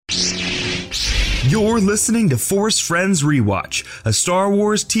You're listening to Force Friends Rewatch, a Star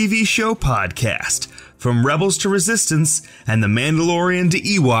Wars TV show podcast. From Rebels to Resistance and The Mandalorian to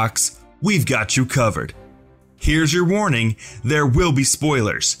Ewoks, we've got you covered. Here's your warning, there will be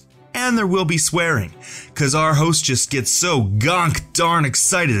spoilers. And there will be swearing, because our host just gets so gonk darn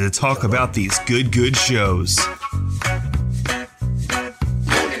excited to talk about these good shows.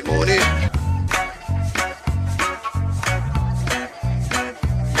 Morning.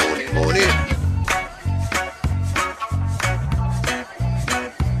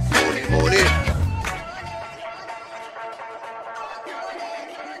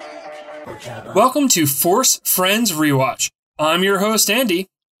 Welcome to Force Friends Rewatch. I'm your host, Andy.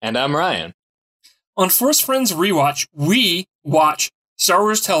 And I'm Ryan. On Force Friends Rewatch, we watch Star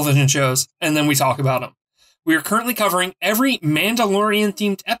Wars television shows, and then we talk about them. We are currently covering every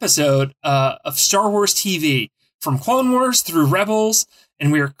Mandalorian-themed episode of Star Wars TV, from Clone Wars through Rebels, and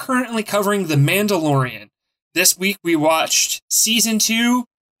we are currently covering The Mandalorian. This week we watched Season 2,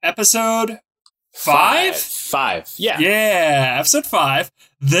 Episode 5? 5, yeah. Yeah, Episode 5,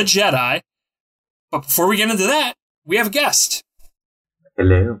 The Jedi. But before we get into that, we have a guest.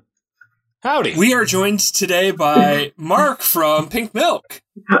 Hello. Howdy. We are joined today by Mark from Pink Milk.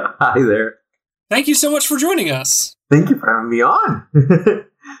 Hi there. Thank you so much for joining us. Thank you for having me on.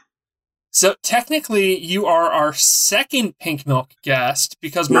 So technically, you are our second Pink Milk guest,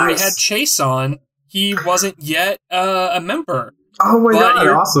 because when we had Chase on, he wasn't yet a member. Oh my god,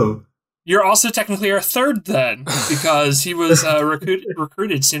 awesome. You're also technically our third then, because he was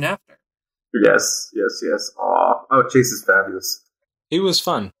recruited soon after. Yes. Oh, Chase is fabulous. He was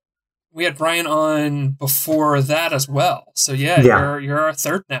fun. We had Brian on before that as well. So yeah. You're our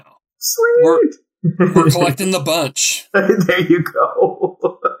third now. Sweet. We're collecting the bunch. There you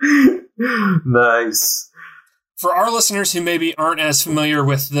go. Nice. For our listeners who maybe aren't as familiar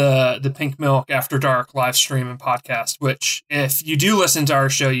with the Pink Milk After Dark live stream and podcast, which if you do listen to our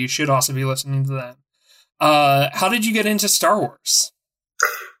show, you should also be listening to them. How did you get into Star Wars?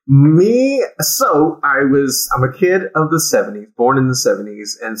 Me, so I'm a kid of the 70s, born in the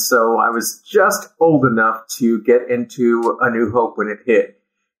 70s, and so I was just old enough to get into A New Hope when it hit.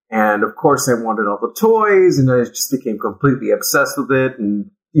 And of course I wanted all the toys, and I just became completely obsessed with it,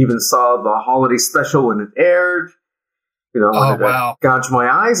 and even saw the holiday special when it aired. You know, I wanted to gouge my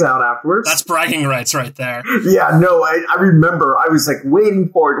eyes out afterwards. That's bragging rights right there. Yeah, no, I remember I was like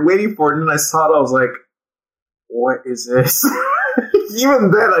waiting for it, and then I saw it, I was like, what is this?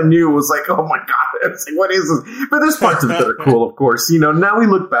 Even then I knew it was like, oh my god, it's like, what is this? But there's parts of it that are cool, of course. You know, now we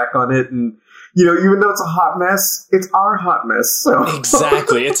look back on it and, you know, even though it's a hot mess, it's our hot mess. So.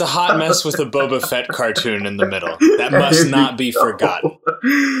 Exactly. It's a hot mess with a Boba Fett cartoon in the middle. That must not be forgotten.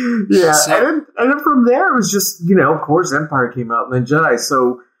 Yeah, and then from there it was just, you know, of course Empire came out and then Jedi.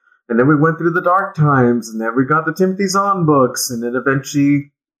 So, and then we went through the Dark Times, and then we got the Timothy Zahn books, and then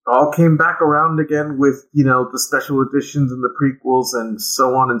eventually all came back around again with, you know, the special editions and the prequels and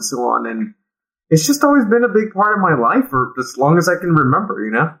so on and so on. And it's just always been a big part of my life for as long as I can remember, you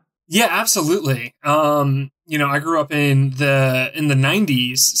know? Yeah, absolutely. You know, I grew up in the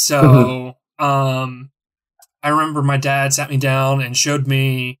 90s. So, I remember my dad sat me down and showed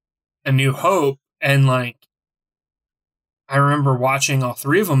me A New Hope. And like, I remember watching all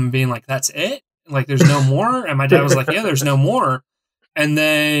three of them and being like, that's it? Like, there's no more? And my dad was like, yeah, there's no more. And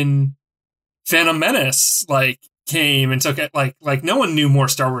then Phantom Menace like came and took it like no one knew more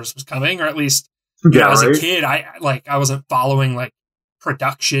Star Wars was coming, or at least you know, as a kid, I wasn't following like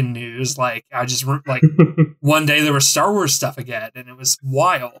production news. Like I just like one day there was Star Wars stuff again, and it was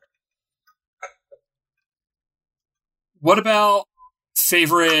wild. What about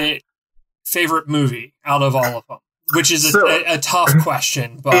favorite movie out of all of them? Which is a tough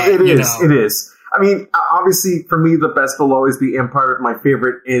question, but it is. I mean, obviously, for me, the best will always be Empire. My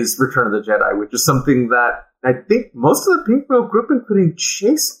favorite is Return of the Jedi, which is something that I think most of the Pink Milk group, including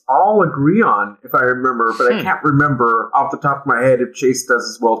Chase, all agree on, if I remember. But I can't remember off the top of my head if Chase does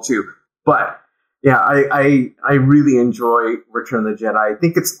as well, too. But, yeah, I really enjoy Return of the Jedi. I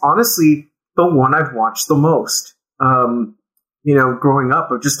think it's honestly the one I've watched the most. You know, growing up,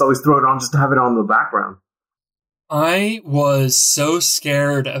 I've just always throw it on just to have it on in the background. I was so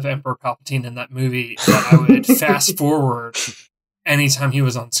scared of Emperor Palpatine in that movie that I would fast forward anytime he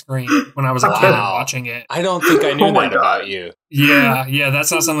was on screen when I was a kid and watching it. I don't think I knew that about you. Yeah,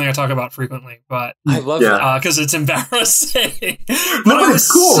 that's not something I talk about frequently, but I love that because it's embarrassing. But I was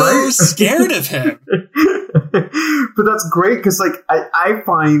cool, so scared of him. But that's great because, like, I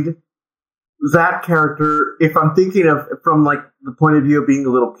find that character, if I'm thinking of from like the point of view of being a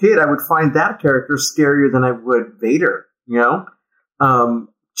little kid, I would find that character scarier than I would Vader, you know?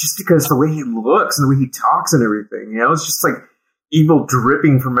 just because the way he looks and the way he talks and everything. It's just like evil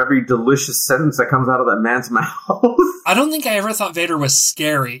dripping from every delicious sentence that comes out of that man's mouth. I don't think I ever thought Vader was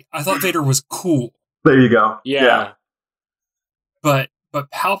scary. I thought Vader was cool. There you go. Yeah. But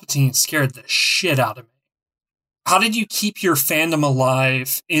Palpatine scared the shit out of me. How did you keep your fandom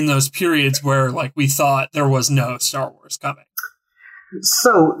alive in those periods where, like, we thought there was no Star Wars coming?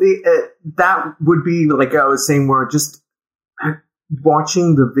 So that would be, like I was saying, where just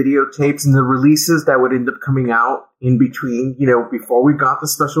watching the videotapes and the releases that would end up coming out in between, before we got the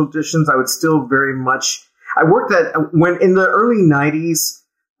special editions, I would still very much... I worked when in the early 90s,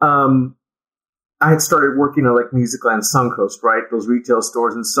 I had started working at like Musicland Suncoast, right? Those retail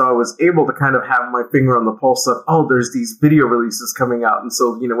stores. And so I was able to kind of have my finger on the pulse of, there's these video releases coming out. And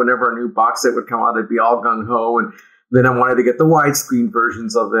so, whenever a new box set would come out, I'd be all gung-ho. And then I wanted to get the widescreen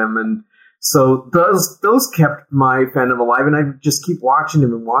versions of them. And so those kept my fandom alive. And I just keep watching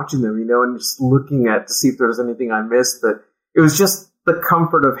them, and just looking to see if there was anything I missed. But it was just the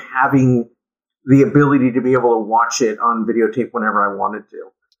comfort of having the ability to be able to watch it on videotape whenever I wanted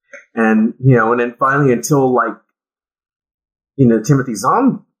to. And, and then finally until Timothy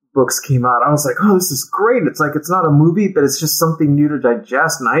Zahn books came out, I was like, oh, this is great. It's like, it's not a movie, but it's just something new to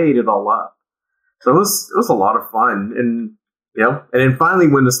digest. And I ate it all up. So it was a lot of fun. And, and then finally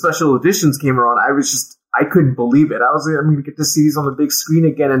when the special editions came around, I couldn't believe it. I was like, I'm going to get to see these on the big screen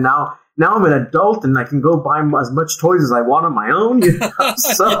again. And now I'm an adult and I can go buy as much toys as I want on my own.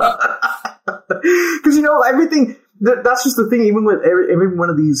 So, because, everything... That's just the thing. Even with every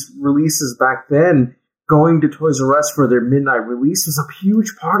one of these releases back then, going to Toys R Us for their midnight release was a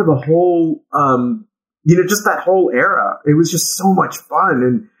huge part of the whole, just that whole era. It was just so much fun,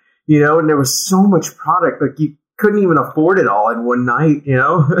 and and there was so much product. Like you couldn't even afford it all in one night.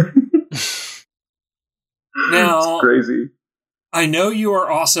 Now, it's crazy. I know you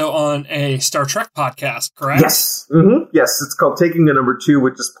are also on a Star Trek podcast, correct? Yes, yes. It's called Taking a Number 2,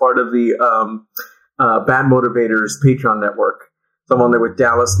 which is part of the Bad Motivators Patreon network. So I'm on there with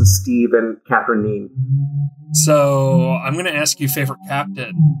Dallas and Steve and Catherine Neen. So I'm going to ask you favorite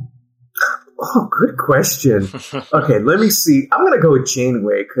captain. Oh, good question. Okay, let me see. I'm going to go with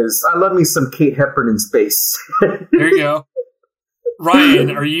Janeway because I love me some Kate Hepburn in space. There you go. Ryan,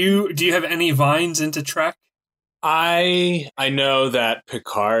 do you have any vines into Trek? I know that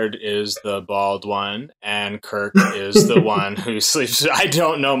Picard is the bald one and Kirk is the one who sleeps. I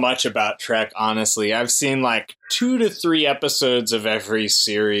don't know much about Trek, honestly. I've seen like 2 to 3 episodes of every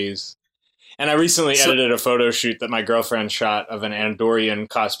series. And I recently edited a photo shoot that my girlfriend shot of an Andorian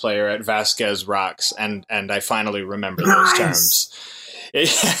cosplayer at Vasquez Rocks, and I finally remember those terms. And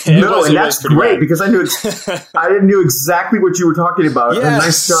that's great because I knew exactly what you were talking about. Yes.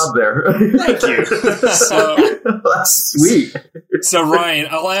 Nice job there. Thank you. That's sweet. So Ryan,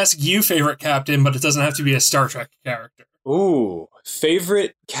 I'll ask you favorite captain, but it doesn't have to be a Star Trek character. Ooh,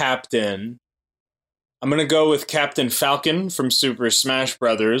 favorite captain. I'm going to go with Captain Falcon from Super Smash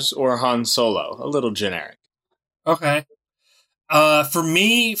Brothers or Han Solo. A little generic. Okay. For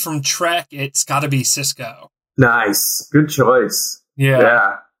me, from Trek, it's got to be Sisko. Nice. Good choice.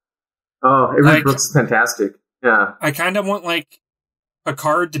 Yeah. Oh, Avery Brooks is fantastic. Yeah. I kind of want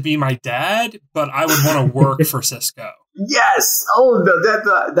Picard to be my dad, but I would want to work for Sisko. Yes. Oh,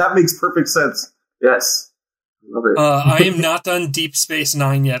 no, that makes perfect sense. Yes. Love it. I am not done Deep Space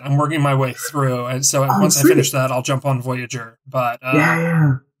Nine yet. I'm working my way through, and so once I finish that, I'll jump on Voyager. But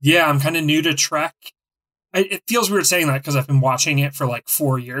yeah, I'm kind of new to Trek. It feels weird saying that because I've been watching it for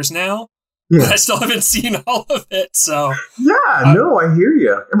 4 years now. Yeah. But I still haven't seen all of it, so I hear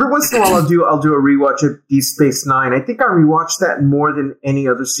you. Every once in a while, I'll do a rewatch of Deep Space Nine. I think I rewatched that more than any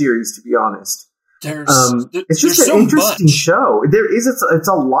other series, to be honest. It's just an interesting show. There is, it's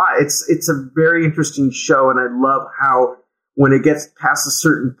a lot. It's a very interesting show, and I love how when it gets past a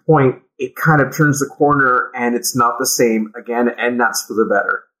certain point, it kind of turns the corner, and it's not the same again, and that's for the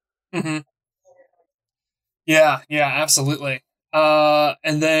better. Mm-hmm. Yeah, absolutely.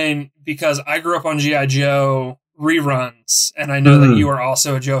 And then because I grew up on G.I. Joe reruns, and I know that you are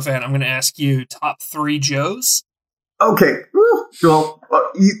also a Joe fan, I'm going to ask you top 3 Joes. Okay. Well,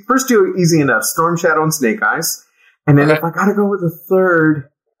 first two easy enough. Storm Shadow and Snake Eyes. And then if I got to go with a third,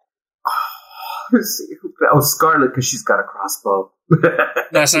 let's see. Scarlet, because she's got a crossbow.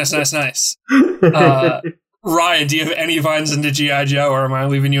 Nice. Ryan, do you have any vines into G.I. Joe, or am I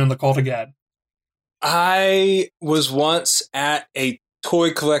leaving you in the cold again? I was once at a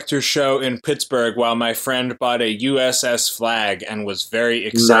toy collector show in Pittsburgh while my friend bought a USS Flag and was very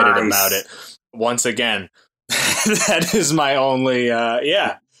excited about it. Once again, that is my only,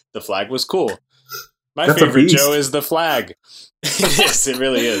 the Flag was cool. My That's a favorite beast. Joe is the flag. Yes, it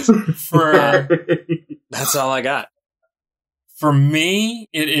really is. That's all I got. For me,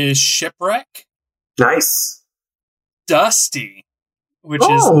 it is Shipwreck, Nice. Dusty, which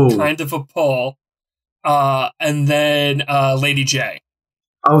Oh. is kind of a pull, and then Lady J.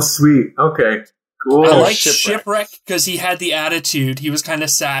 Oh, sweet. Okay. Cool. I Oh, like Shipwreck. Shipwreck because he had the attitude. He was kind of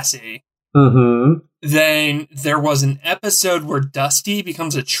sassy. Mm-hmm. Then there was an episode where Dusty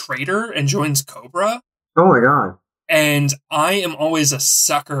becomes a traitor and joins Cobra. Oh my god. And I am always a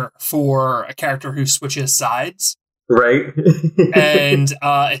sucker for a character who switches sides. Right? And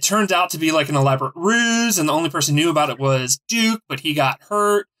it turned out to be like an elaborate ruse, and the only person who knew about it was Duke, but he got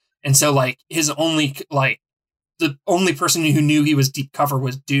hurt. And so like the only person who knew he was deep cover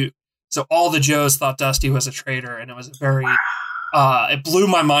was Duke. So all the Joes thought Dusty was a traitor, and it was it blew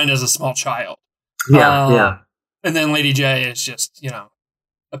my mind as a small child. yeah. And then Lady J is just,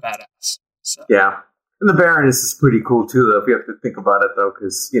 a badass. So Yeah. And the Baroness is pretty cool too, though, if you have to think about it, though,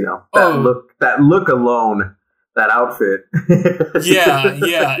 because, Oh. that look alone, that outfit.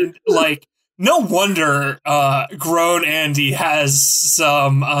 yeah. Like, no wonder grown Andy has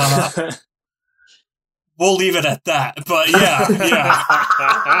some we'll leave it at that. But yeah.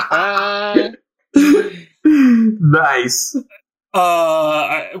 Nice.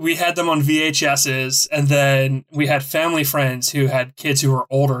 We had them on VHSs, and then we had family friends who had kids who were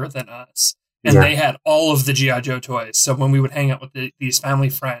older than us, and Yeah. they had all of the G.I. Joe toys. So when we would hang out with these family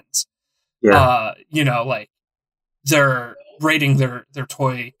friends, Yeah. like their rating their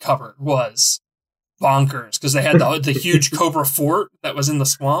toy cupboard was bonkers because they had the huge Cobra Fort that was in the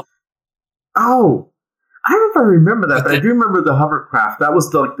swamp. Oh. I don't know if I remember that, But but I do remember the hovercraft. That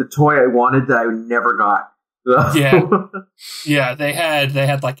was the toy I wanted that I never got. Yeah. Yeah, they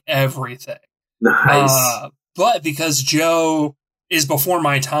had like everything. Nice. But because Joe is before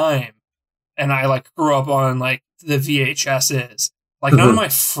my time, and I like grew up on like the VHSs, like none of my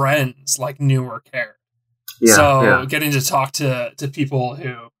friends like knew or cared. Yeah, So yeah. getting to talk to people who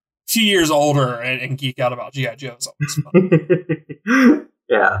a few years older and geek out about G.I. Joe is always fun.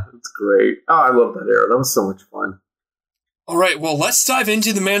 Yeah, that's great. Oh, I love that era. That was so much fun. All right, well, let's dive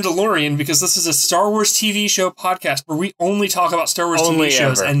into The Mandalorian because this is a Star Wars TV show podcast where we only talk about Star Wars Only TV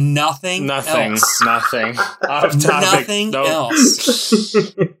shows ever. and nothing else. Nothing. Off topic. Nothing Nope. else.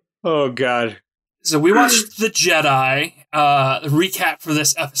 Oh, God. So we watched The Jedi. The recap for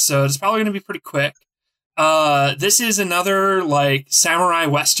this episode is probably going to be pretty quick. This is another like samurai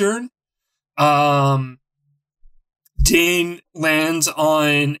western. Din lands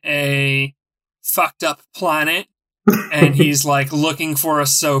on a fucked up planet, and he's like looking for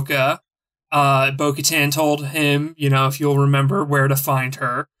Ahsoka. Bo-Katan told him, if you'll remember, where to find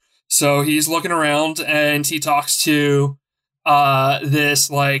her. So he's looking around, and he talks to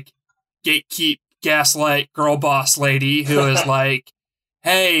this like gatekeep gaslight girl boss lady who is like,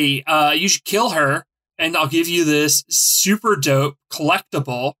 hey, you should kill her, and I'll give you this super dope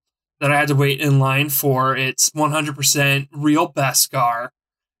collectible that I had to wait in line for. It's 100% real Beskar.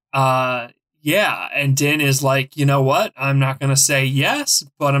 Yeah, and Din is like, you know what? I'm not going to say yes,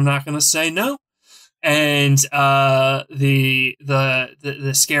 but I'm not going to say no. And the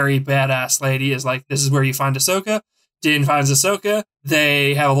scary badass lady is like, this is where you find Ahsoka. Din finds Ahsoka.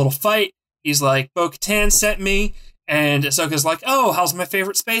 They have a little fight. He's like, Bo-Katan sent me. And Ahsoka's like, oh, how's my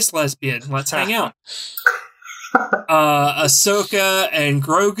favorite space lesbian? Let's hang out. Ahsoka and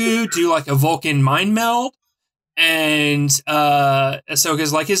Grogu do like a Vulcan mind meld. And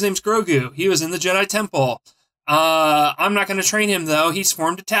Ahsoka's like, his name's Grogu. He was in the Jedi Temple. I'm not going to train him, though. He's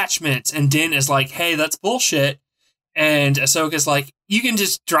formed attachments. And Din is like, hey, that's bullshit. And Ahsoka's like, you can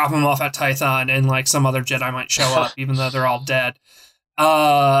just drop him off at Tython and like some other Jedi might show up, even though they're all dead.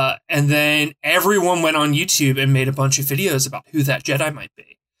 And then everyone went on YouTube and made a bunch of videos about who that Jedi might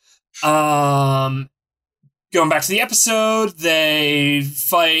be. Going back to the episode, they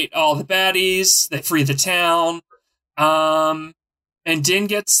fight all the baddies. They free the town. And Din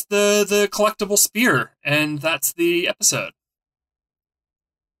gets the collectible spear. And that's the episode.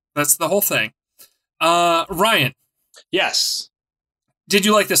 That's the whole thing. Ryan. Yes. Did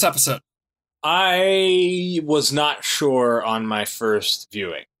you like this episode? I was not sure on my first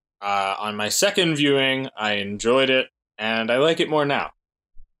viewing. On my second viewing, I enjoyed it, and I like it more now.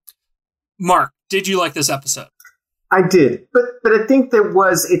 Mark, did you like this episode? I did, but I think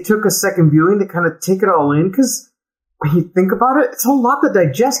it took a second viewing to kind of take it all in, because when you think about it, it's a lot to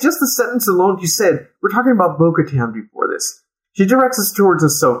digest. Just the sentence alone you said, we're talking about Bo-Katan before this. She directs us towards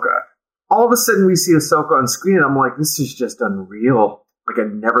Ahsoka. All of a sudden we see Ahsoka on screen, and I'm like, this is just unreal. Like, I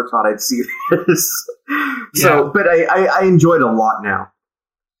never thought I'd see this. Yeah. So, but I enjoyed it a lot now.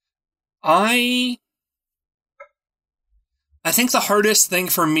 I I think the hardest thing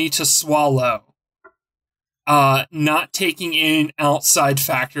for me to swallow, not taking in outside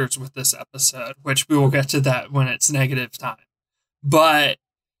factors with this episode, which we will get to that when it's negative time. But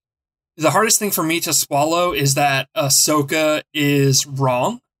the hardest thing for me to swallow is that Ahsoka is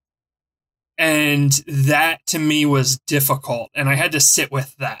wrong. And that to me was difficult. And I had to sit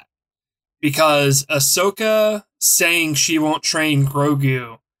with that. Because Ahsoka saying she won't train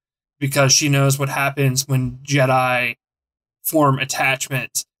Grogu because she knows what happens when Jedi form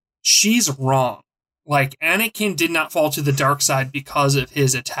attachments, she's wrong. Like, Anakin did not fall to the dark side because of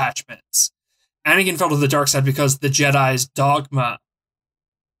his attachments. Anakin fell to the dark side because the Jedi's dogma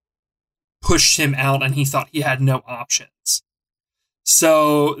pushed him out and he thought he had no options.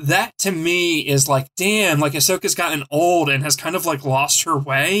 So that to me is like, damn, like Ahsoka's gotten old and has kind of like lost her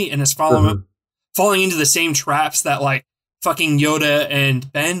way and is falling into the same traps that like fucking Yoda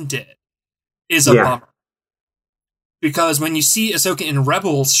and Ben did is a bummer. Because when you see Ahsoka in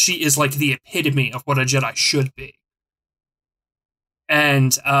Rebels, she is like the epitome of what a Jedi should be.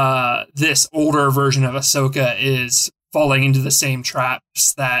 And this older version of Ahsoka is falling into the same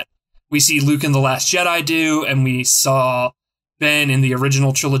traps that we see Luke in The Last Jedi do, and we saw Ben in the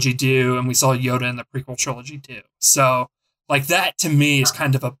original trilogy do, and we saw Yoda in the prequel trilogy do. So, like, that to me is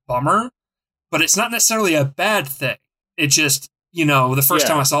kind of a bummer, but it's not necessarily a bad thing. It just, you know, the first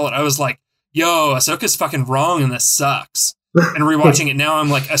time I saw it, I was like, yo, Ahsoka's fucking wrong and this sucks. And rewatching it now, I'm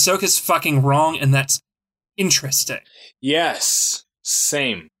like, Ahsoka's fucking wrong and that's interesting. Yes,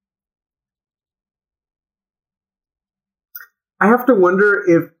 same. I have to wonder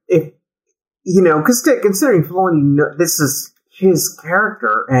if you know, because considering Filoni, this is his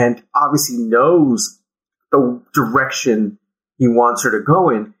character and obviously knows the direction he wants her to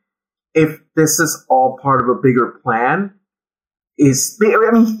go in, if this is all part of a bigger plan,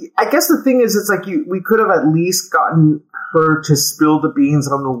 I guess the thing is, it's like we could have at least gotten her to spill the beans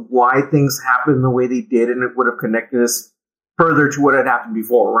on why things happened the way they did, and it would have connected us further to what had happened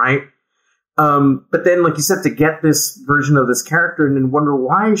before, right? But then, like you said, to get this version of this character and then wonder,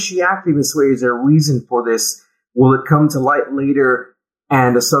 why is she acting this way? Is there a reason for this? Will it come to light later?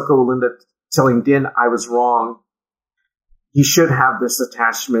 And Ahsoka will end up telling Din, I was wrong. You should have this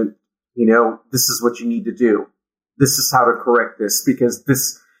attachment. You know, this is what you need to do. This is how to correct this, because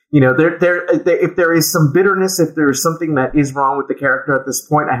this, you know, if there is some bitterness, if there is something that is wrong with the character at this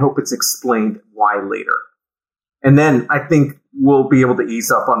point, I hope it's explained why later. And then I think we'll be able to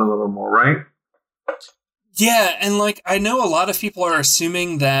ease up on a little more, right? Yeah, and like, I know a lot of people are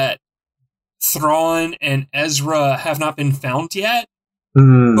assuming that Thrawn and Ezra have not been found yet,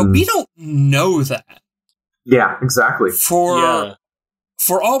 but we don't know that. Yeah, exactly. For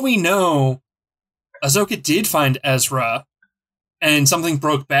all we know, Ahsoka did find Ezra, and something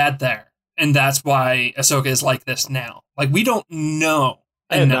broke bad there, and that's why Ahsoka is like this now. Like, we don't know.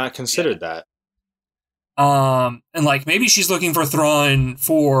 I had not considered that. And like, maybe she's looking for Thrawn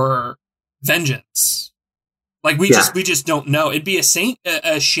for vengeance. Like, we just don't know. It'd be a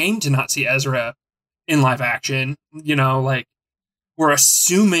shame to not see Ezra in live action. You know, like, we're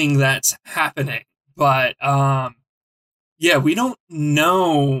assuming that's happening, but yeah, we don't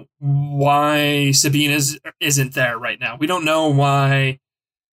know why Sabine isn't there right now. We don't know why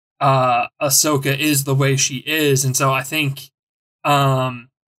Ahsoka is the way she is, and so I think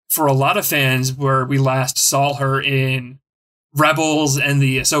for a lot of fans, where we last saw her in Rebels and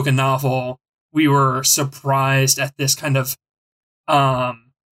the Ahsoka novel, we were surprised at this kind of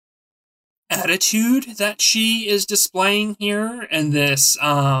attitude that she is displaying here, and this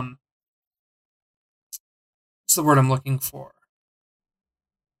what's the word I'm looking for?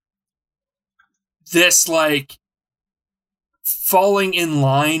 This, like, falling in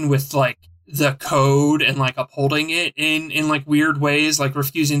line with, like, the code and, like, upholding it in like, weird ways, like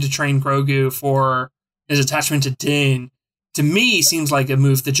refusing to train Grogu for his attachment to Din, to me, seems like a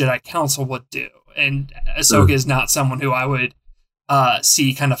move the Jedi Council would do. And Ahsoka is not someone who I would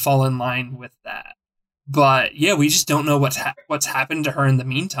see kind of fall in line with that. But, yeah, we just don't know what's happened to her in the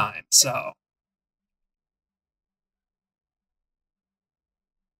meantime, so...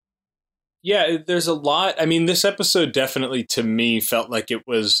 Yeah, there's a lot. I mean, this episode definitely, to me, felt like it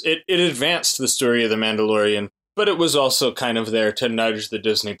advanced the story of The Mandalorian, but it was also kind of there to nudge the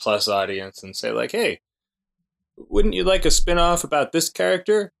Disney Plus audience and say, like, hey, wouldn't you like a spinoff about this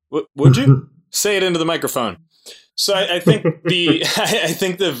character? Would you? Say it into the microphone. So I think I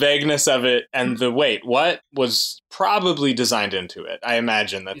think the vagueness of it and the wait, what was probably designed into it. I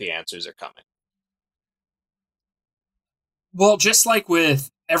imagine that the answers are coming. Well, just like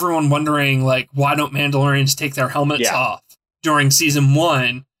with everyone wondering, like, why don't Mandalorians take their helmets off during season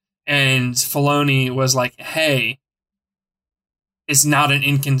 1? And Filoni was like, hey, is not an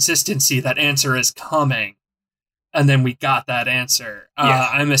inconsistency. That answer is coming. And then we got that answer. Yeah.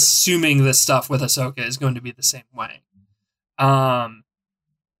 I'm assuming the stuff with Ahsoka is going to be the same way.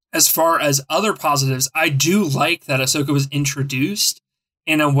 As far as other positives, I do like that Ahsoka was introduced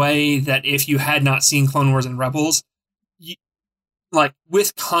in a way that if you had not seen Clone Wars and Rebels,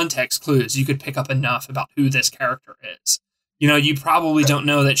 with context clues, you could pick up enough about who this character is. You probably don't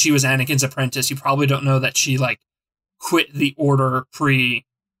know that she was Anakin's apprentice. You probably don't know that she quit the Order pre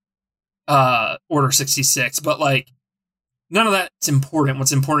Order 66, but none of that's important.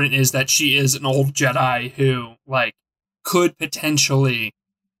 What's important is that she is an old Jedi who could potentially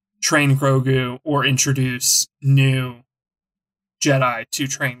train Grogu or introduce new Jedi to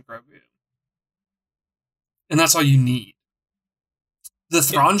train Grogu. And that's all you need. The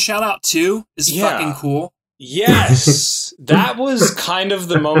Thrawn shout out too is fucking cool. Yes. That was kind of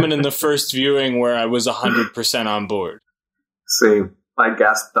the moment in the first viewing where I was 100% on board. Same. I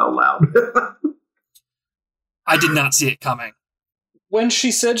gasped out loud. I did not see it coming. When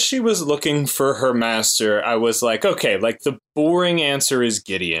she said she was looking for her master, I was like, okay, the boring answer is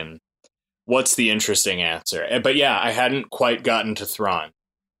Gideon. What's the interesting answer? But yeah, I hadn't quite gotten to Thrawn.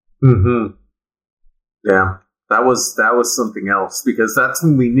 Mm-hmm. Yeah, that was something else, because that's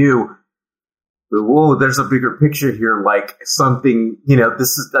when we knew, whoa, there's a bigger picture here, something,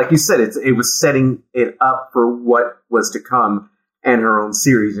 this is, like you said, it was setting it up for what was to come and her own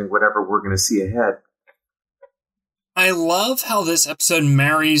series and whatever we're going to see ahead. I love how this episode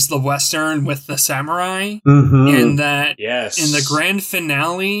marries the Western with the samurai, mm-hmm. in that yes. in the grand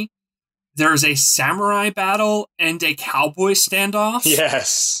finale, there's a samurai battle and a cowboy standoff.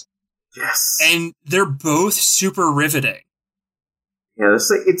 Yes. Yes. And they're both super riveting. Yeah,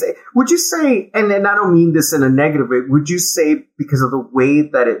 would you say, and I don't mean this in a negative way, would you say because of the way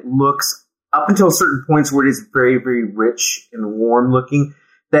that it looks up until certain points where it is very, very rich and warm looking,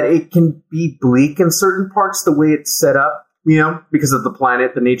 that it can be bleak in certain parts, the way it's set up, because of the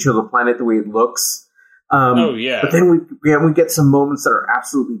planet, the nature of the planet, the way it looks. Oh, yeah. But then we get some moments that are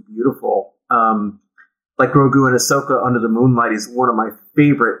absolutely beautiful. Like Grogu and Ahsoka under the moonlight is one of my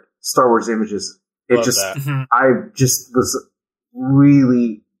favorite Star Wars images. I just was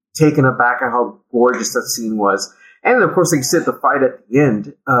really taken aback at how gorgeous that scene was. And of course, like you said, the fight at the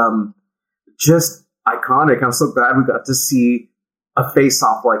end, just iconic. I'm so glad we got to see a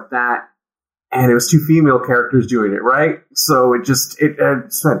face-off like that, and it was two female characters doing it, right? So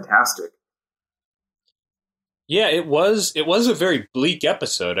it's fantastic. Yeah, it was a very bleak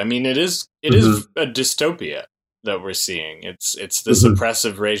episode. I mean, it is a dystopia that we're seeing. It's this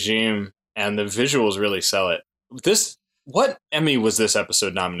oppressive regime, and the visuals really sell it. What Emmy was this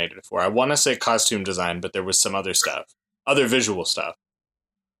episode nominated for? I want to say costume design, but there was some other stuff, other visual stuff.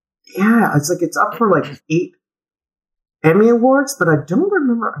 Yeah, it's up for 8 Emmy Awards, but I don't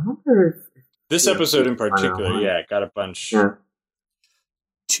remember. I wonder if this episode in particular, got a bunch. Yeah.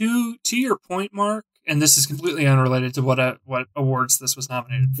 To your point, Mark, and this is completely unrelated to what awards this was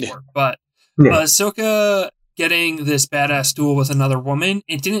nominated for, but Ahsoka getting this badass duel with another woman,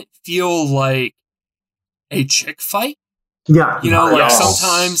 it didn't feel like a chick fight. Yeah,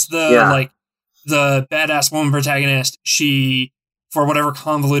 sometimes the badass woman protagonist, she, for whatever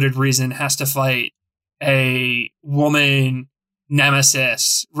convoluted reason, has to fight a woman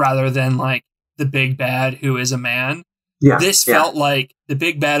nemesis rather than the big bad who is a man. Yeah, this felt like the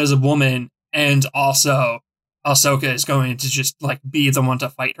big bad is a woman, and also Ahsoka is going to just be the one to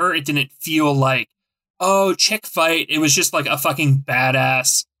fight her. It didn't feel like, chick fight. It was just a fucking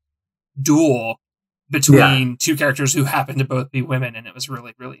badass duel between two characters who happen to both be women, and it was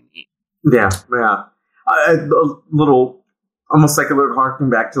really, really neat. Yeah. A little, almost a little harking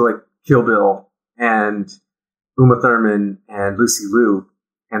back to Kill Bill and Uma Thurman and Lucy Liu,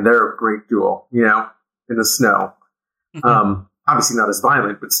 and they're a great duel, in the snow. Mm-hmm. Obviously not as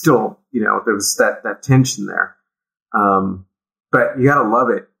violent, but still, there was that tension there. But you gotta love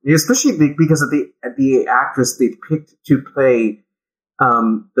it, especially because of the actress they picked to play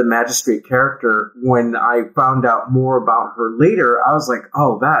the magistrate character. When I found out more about her later, I was like,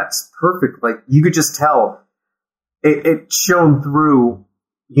 oh, that's perfect. You could just tell it shone through,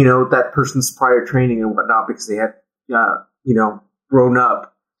 that person's prior training and whatnot, because they had, grown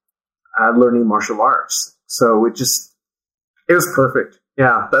up learning martial arts. So it was perfect.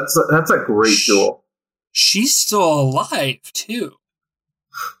 Yeah, that's a great duel. She's still alive too.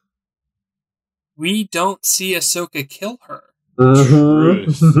 We don't see Ahsoka kill her. Mm-hmm.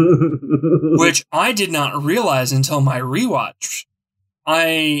 Which I did not realize until my rewatch.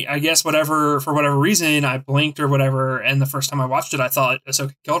 I guess for whatever reason, I blinked or whatever, and the first time I watched it, I thought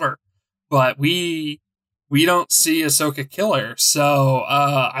Ahsoka killed her. But we we don't see Ahsoka kill her. So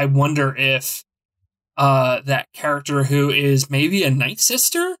I wonder if that character who is maybe a Night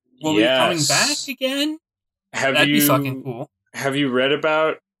Sister will be coming back again. That'd be fucking cool. Have you read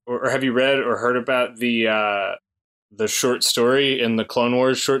about, or have you read or heard about the short story in the Clone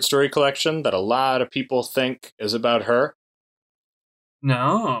Wars short story collection that a lot of people think is about her?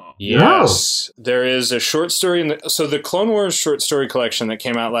 No. Yes. No. There is a short story so the Clone Wars short story collection that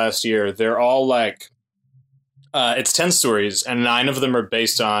came out last year, they're all like, it's 10 stories, and 9 of them are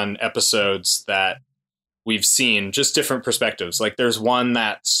based on episodes that we've seen, just different perspectives. Like, there's one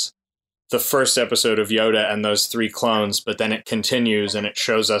that's the first episode of Yoda and those 3 clones, but then it continues and it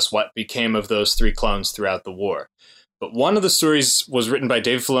shows us what became of those 3 clones throughout the war. But one of the stories was written by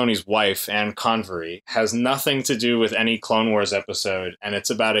Dave Filoni's wife, Anne Convery, has nothing to do with any Clone Wars episode, and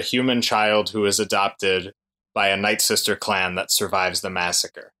it's about a human child who is adopted by a Night Sister clan that survives the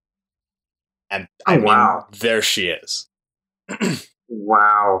massacre. And I mean, there she is.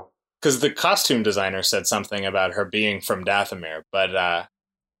 Wow. Because the costume designer said something about her being from Dathomir, but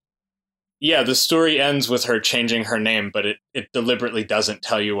yeah, the story ends with her changing her name, but it deliberately doesn't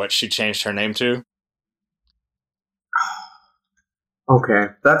tell you what she changed her name to. Okay,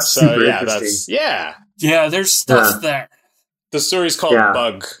 that's super interesting. Yeah, there's stuff there. The story's called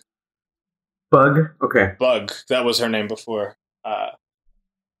Bug. Bug? Okay. Bug. That was her name before. But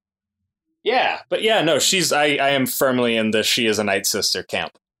no, I am firmly in the she is a Night Sister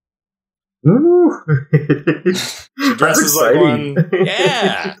camp. Ooh. She dresses like one.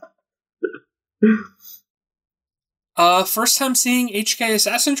 Yeah. First time seeing HK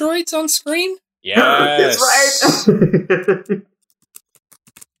Assassin droids on screen? Yes. That's right.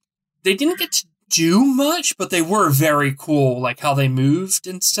 They didn't get to do much, but they were very cool. Like how they moved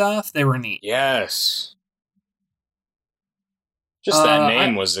and stuff. They were neat. Yes. Just that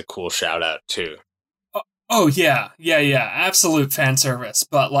name was a cool shout out too. Oh yeah. Absolute fan service.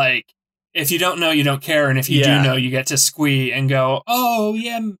 But like, if you don't know, you don't care. And if you do know, you get to squee and go, oh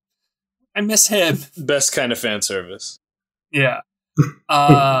yeah, I miss him. Best kind of fan service. Yeah.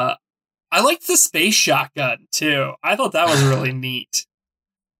 I liked the space shotgun too. I thought that was really neat.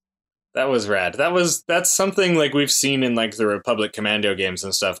 That was rad. That's something like we've seen in like the Republic Commando games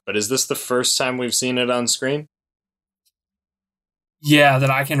and stuff, but is this the first time we've seen it on screen? Yeah, that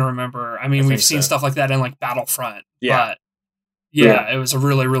I can remember. I mean, we've seen stuff like that in like Battlefront. Yeah. But it was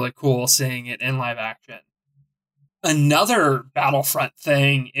really, really cool seeing it in live action. Another Battlefront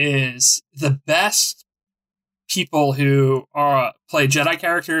thing is the best people who play Jedi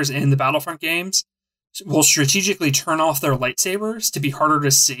characters in the Battlefront games will strategically turn off their lightsabers to be harder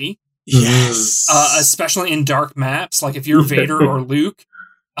to see. Yes. Especially in dark maps. Like if you're Vader or Luke,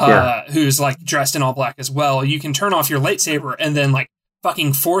 who's like dressed in all black as well, you can turn off your lightsaber and then like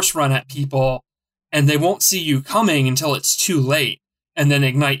fucking force run at people and they won't see you coming until it's too late, and then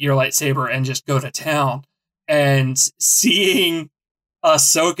ignite your lightsaber and just go to town. And seeing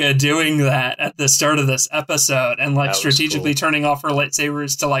Ahsoka doing that at the start of this episode and like strategically turning off her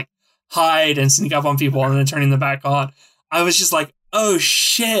lightsabers to like hide and sneak up on people and then turning them back on, I was just like, oh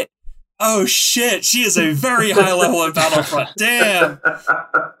shit, she is a very high level in Battlefront. Damn.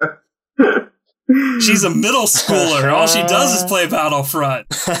 She's a middle schooler. All she does is play Battlefront.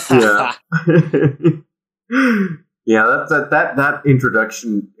 Yeah. Yeah, that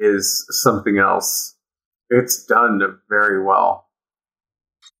introduction is something else. It's done very well.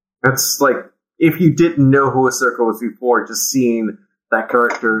 It's like, if you didn't know who Ahsoka was before, just seeing that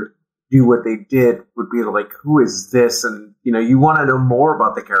character do what they did would be like, who is this? And, you want to know more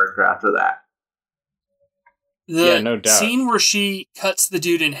about the character after that. The no doubt. Scene where she cuts the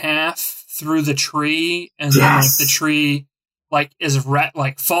dude in half through the tree, and then like the tree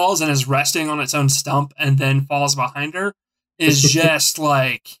like falls and is resting on its own stump and then falls behind her is just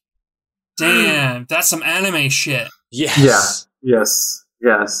like, damn, that's some anime shit. Yes. Yeah.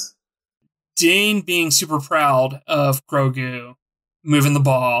 Yes. Dane being super proud of Grogu moving the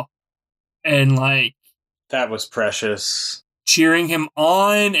ball and like that was precious. Cheering him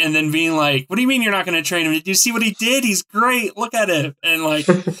on and then being like, what do you mean you're not going to train him? Did you see what he did? He's great. Look at him. And like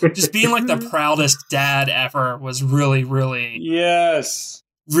just being like the proudest dad ever was really, really,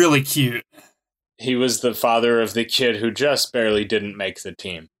 really cute. He was the father of the kid who just barely didn't make the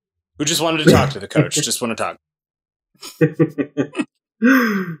team, who just wanted to talk to the coach. Just want to talk.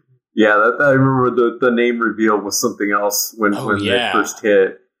 Yeah, I remember the name reveal was something else when they first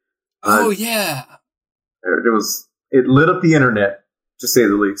hit. It lit up the internet, to say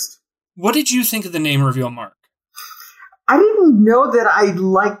the least. What did you think of the name reveal, Mark? I didn't know that I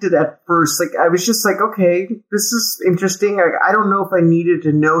liked it at first. Like, I was just like, okay, this is interesting. I don't know if I needed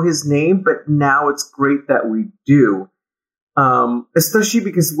to know his name, but now it's great that we do. Especially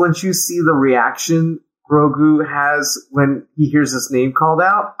because once you see the reaction Grogu has when he hears his name called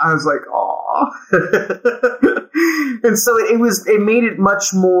out, I was like, aw. And so it made it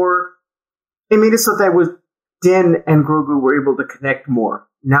much more, it made it so that Din and Grogu were able to connect more.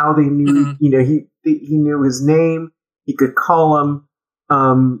 Now they knew, he knew his name. He could call him,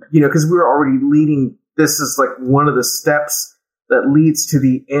 because we were already leading. This is like one of the steps that leads to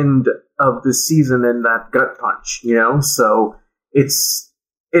the end of the season and that gut punch, So it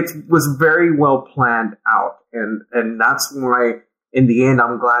was very well planned out, and that's why in the end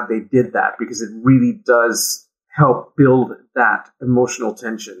I'm glad they did that, because it really does help build that emotional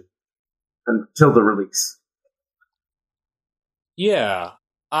tension until the release. Yeah,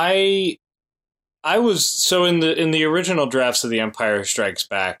 I was so in the original drafts of The Empire Strikes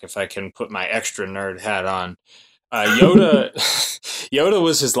Back, if I can put my extra nerd hat on, Yoda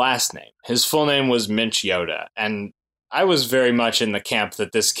was his last name. His full name was Minch Yoda, and I was very much in the camp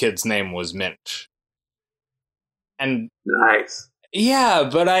that this kid's name was Minch. And nice. Yeah,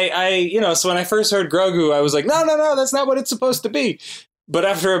 but I so when I first heard Grogu, I was like, no, that's not what it's supposed to be. But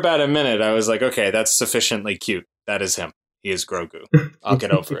after about a minute, I was like, okay, that's sufficiently cute. That is him. He is Grogu. I'll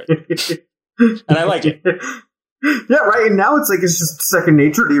get over it. And I like it. Yeah, right. And now it's just second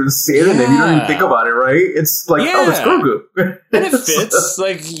nature to even say it, and then you don't even think about it, right? It's like, oh, it's Grogu. And it fits,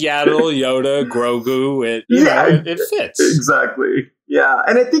 like Yaddle, Yoda, Grogu. It fits. Exactly. Yeah.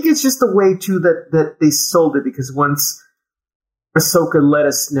 And I think it's just the way, too, that they sold it, because once Ahsoka let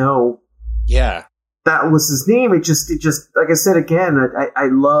us know that was his name, it just like I said again, I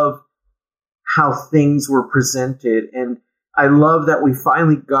love how things were presented, and I love that we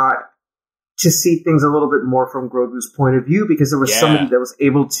finally got to see things a little bit more from Grogu's point of view, because there was somebody that was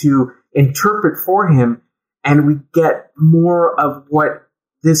able to interpret for him, and we get more of what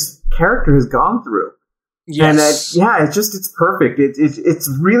this character has gone through. Yes. And it's perfect. It's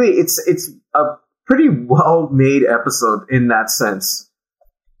really a pretty well made episode in that sense.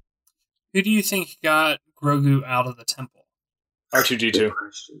 Who do you think got Grogu out of the temple? R2-D2.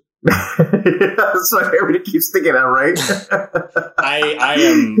 So everybody keeps thinking that, right? I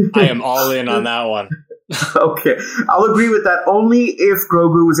am all in on that one. Okay, I'll agree with that only if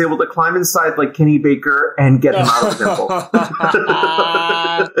Grogu was able to climb inside like Kenny Baker and get him out of the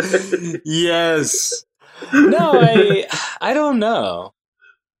temple. Yes. No, I don't know.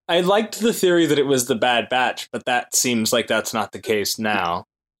 I liked the theory that it was the Bad Batch, but that seems like that's not the case now.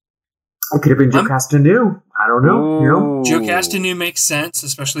 It could have been Joe Castanew. I don't know. Joe Castanew makes sense,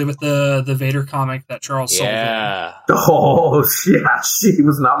 especially with the Vader comic that Charles sold. Yeah. Oh, yeah. She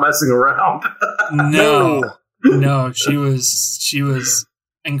was not messing around. No, she was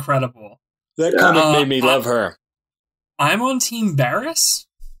incredible. That comic made me love her. I'm on Team Barriss.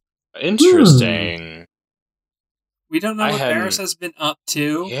 Interesting. We don't know what Barriss has been up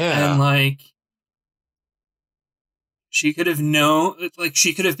to. Yeah. And she could have known,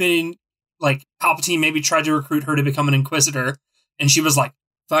 she could have been, Palpatine maybe tried to recruit her to become an Inquisitor, and she was like,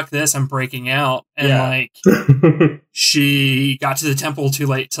 fuck this, I'm breaking out. And, she got to the temple too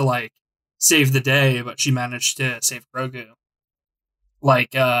late to, save the day, but she managed to save Grogu.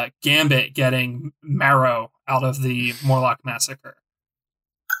 Gambit getting Marrow out of the Morlock massacre.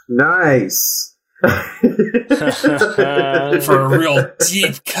 Nice. For a real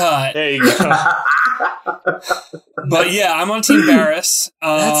deep cut. There you go. But yeah, I'm on Team Barriss.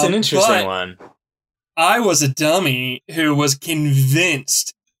 That's an interesting one. I was a dummy who was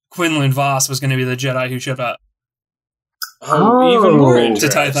convinced Quinlan Vos was going to be the Jedi who showed up. Even more To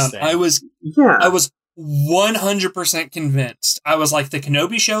interesting. Tython. I was 100% convinced. I was like, the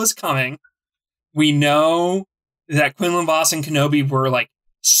Kenobi show is coming. We know that Quinlan Vos and Kenobi were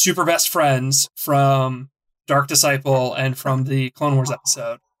super best friends from Dark Disciple and from the Clone Wars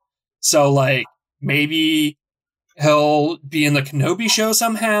episode. So maybe he'll be in the Kenobi show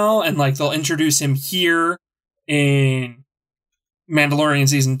somehow, and they'll introduce him here in Mandalorian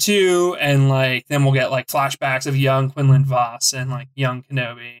season 2, and then we'll get flashbacks of young Quinlan Vos and young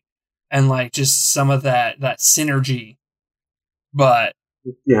Kenobi, and just some of that synergy. But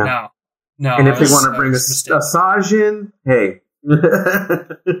no. And if they want to bring Asajj in, hey.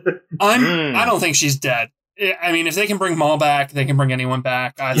 I don't think she's dead. I mean, if they can bring Maul back, they can bring anyone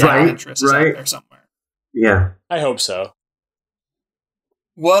back. I think interest is out there somewhere. Yeah, I hope so.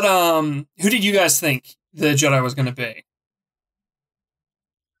 What? Who did you guys think the Jedi was going to be?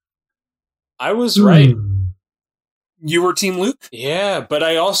 I was right. You were Team Luke? Yeah, but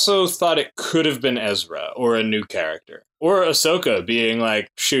I also thought it could have been Ezra or a new character. Or Ahsoka being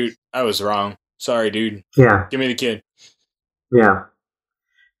like, shoot, I was wrong. Sorry, dude. Yeah. Give me the kid. Yeah.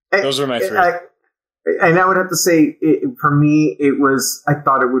 Those were my three. And I would have to say, for me, I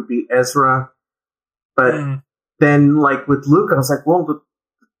thought it would be Ezra. But then, like, with Luke, I was like, well, the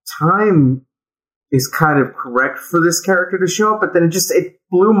time is kind of correct for this character to show up. But then it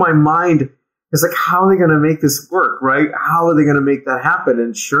blew my mind. It's like, how are they going to make this work, right? How are they going to make that happen?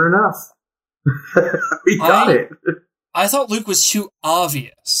 And sure enough, we got it. I thought Luke was too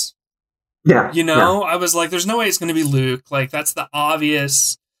obvious. Yeah. You know, I was like, there's no way it's going to be Luke. Like, that's the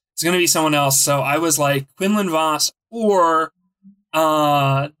obvious. It's going to be someone else. So I was like, Quinlan Vos or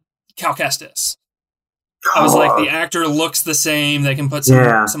Cal Kestis. I was like, the actor looks the same. They can put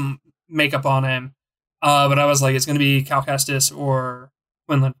some makeup on him. But I was like, it's going to be Cal Kestis or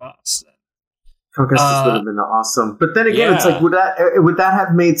Quinlan Vos. Cal Kestis would have been awesome. But then again, it's like, would that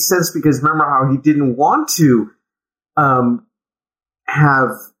have made sense? Because remember how he didn't want to have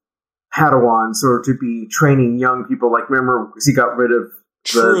Padawans or to be training young people. Like, remember, because he got rid of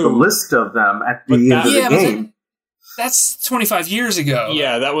the list of them at the end of the game. That's 25 years ago.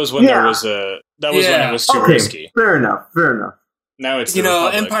 Yeah, that was when there was when it was too risky. Fair enough. Now it's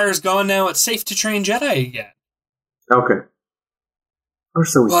Empire's gone now. It's safe to train Jedi again. Okay. Or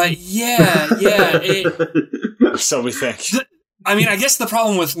so we think. So we think. I mean, I guess the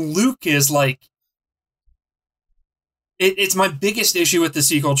problem with Luke is, like, it's my biggest issue with the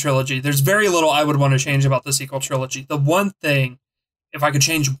sequel trilogy. There's very little I would want to change about the sequel trilogy. The one thing, if I could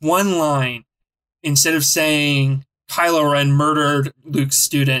change one line, instead of saying Kylo Ren murdered Luke's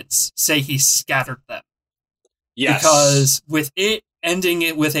students, say he scattered them. Yes. Because with it ending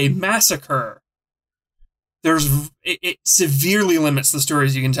it with a massacre, it severely limits the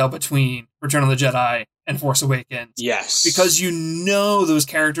stories you can tell between Return of the Jedi and Force Awakens. Yes. Because those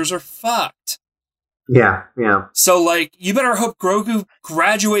characters are fucked. Yeah. So, like, you better hope Grogu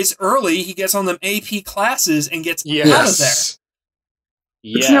graduates early, he gets on them AP classes, and gets out of there.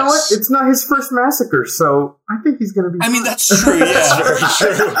 But you know what? It's not his first massacre, so I think he's going to be fine. I mean, that's true, yeah. That's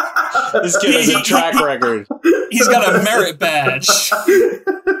very true. This kid has a track record. He's got a merit badge.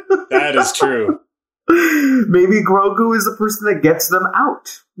 That is true. Maybe Grogu is the person that gets them out,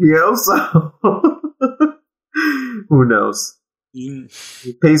 so who knows? He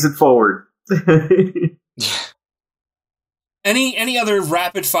pays it forward. Any other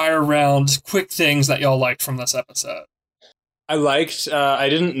rapid fire round quick things that y'all liked from this episode? I liked, I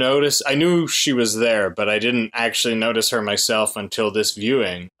didn't notice, I knew she was there, but I didn't actually notice her myself until this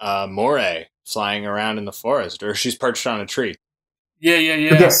viewing. Moray flying around in the forest, or she's perched on a tree. Yeah.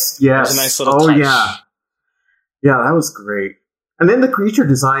 Yes. It was a nice little touch. Yeah, that was great. And then the creature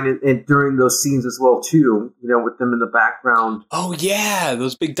design and during those scenes as well, too, with them in the background. Oh, yeah,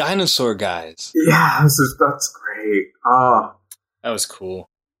 those big dinosaur guys. Yeah, that's great. Oh. That was cool.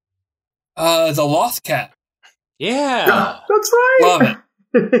 The Loth Cat. Yeah. That's right. Love it.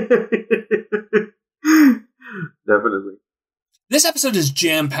 Definitely. This episode is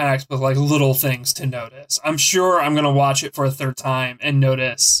jam-packed with, like, little things to notice. I'm sure I'm going to watch it for a third time and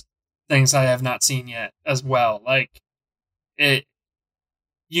notice things I have not seen yet as well. Like,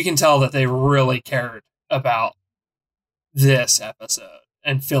 you can tell that they really cared about this episode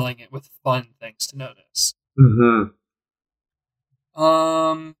and filling it with fun things to notice. Mm-hmm.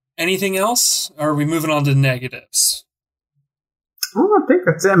 Anything else? Or are we moving on to negatives? Well, I think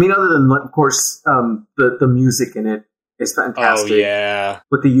that's it. I mean, other than, of course, the music in it is fantastic. Oh, yeah.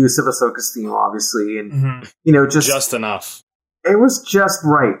 With the use of Ahsoka's theme, obviously. And, just enough. It was just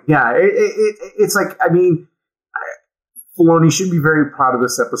right. Yeah. It's like, I mean, Filoni should be very proud of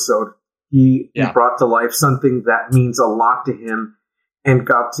this episode. He brought to life something that means a lot to him and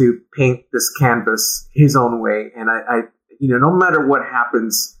got to paint this canvas his own way. And I no matter what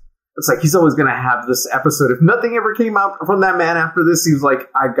happens, it's like he's always going to have this episode. If nothing ever came out from that man after this, he was like,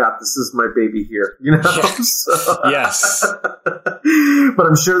 I got this. This is my baby here. Yes. So, yes. But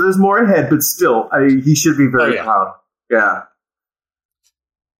I'm sure there's more ahead, but still, he should be very proud. Yeah.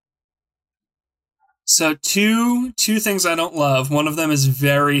 So two things I don't love. One of them is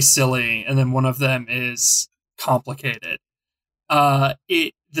very silly, and then one of them is complicated.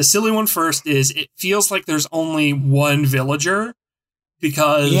 The silly one first is it feels like there's only one villager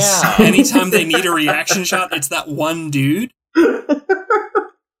because anytime they need a reaction shot, it's that one dude.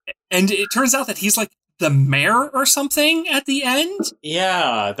 And it turns out that he's like the mayor or something at the end.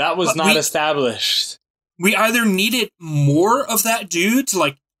 Yeah, that was not established. We either needed more of that dude to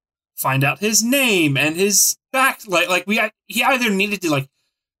like find out his name and his back, he either needed to like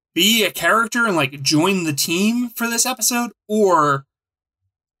be a character and like join the team for this episode, or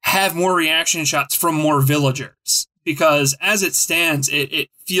have more reaction shots from more villagers, because as it stands, it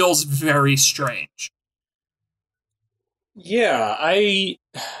feels very strange. Yeah, I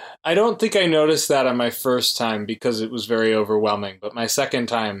don't think I noticed that on my first time because it was very overwhelming, but my second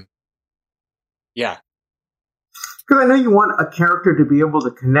time, yeah. Because I know you want a character to be able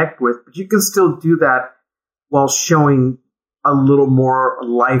to connect with, but you can still do that while showing a little more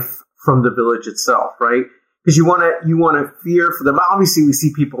life from the village itself, right? Because you want to fear for them. Obviously, we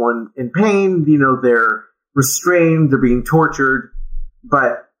see people in pain. You know, they're restrained, they're being tortured,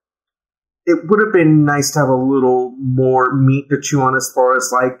 but it would have been nice to have a little more meat to chew on as far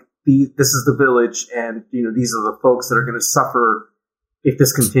as like this is the village, and you know these are the folks that are going to suffer if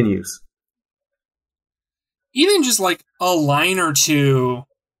this continues. Even just like a line or two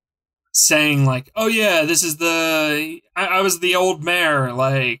saying like, "Oh yeah, this is I was the old mayor.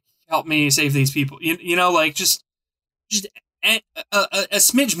 Like, help me save these people." You know, like just a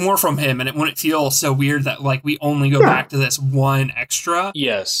smidge more from him, and it wouldn't feel so weird that like we only go back to this one extra.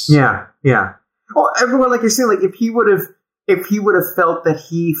 Yes. Yeah. Well, everyone, like you're saying, like if he would have felt that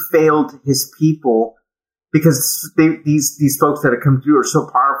he failed his people because these folks that had come through are so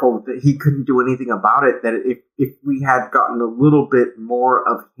powerful that he couldn't do anything about it, that if we had gotten a little bit more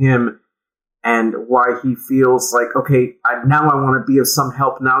of him and why he feels like, okay, now I want to be of some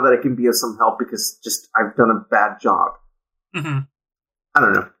help, now that I can be of some help because just I've done a bad job. Mm-hmm. I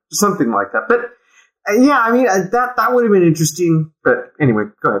don't know, something like that. But yeah, I mean that would have been interesting. But anyway,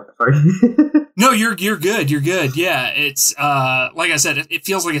 go ahead. Sorry. No, you're good. You're good. Yeah, it's like I said, it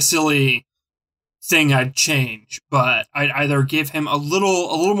feels like a silly thing I'd change, but I'd either give him a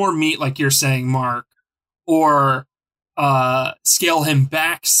little more meat, like you're saying, Mark, or scale him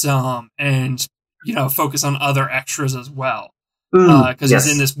back some and focus on other extras as well, because he's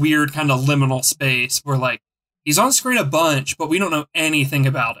in this weird kind of liminal space where like he's on screen a bunch, but we don't know anything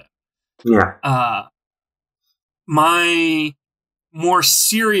about him. Yeah. My more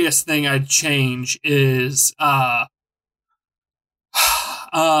serious thing I'd change is we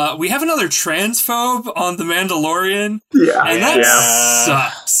have another transphobe on The Mandalorian. Yeah. And that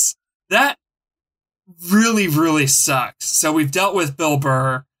sucks. That really, really sucks. So we've dealt with Bill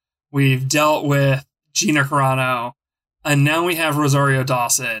Burr, we've dealt with Gina Carano, and now we have Rosario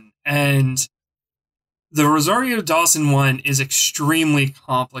Dawson. And the Rosario Dawson one is extremely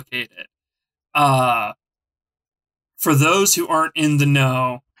complicated. For those who aren't in the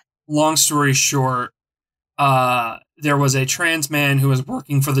know, long story short, there was a trans man who was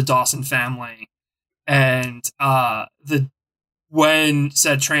working for the Dawson family, and when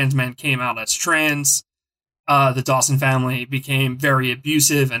said trans man came out as trans, the Dawson family became very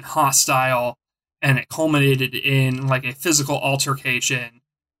abusive and hostile, and it culminated in like a physical altercation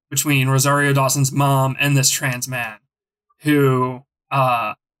between Rosario Dawson's mom and this trans man, who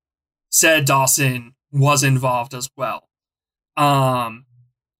said Dawson was involved as well.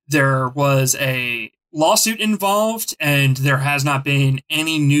 There was a lawsuit involved, and there has not been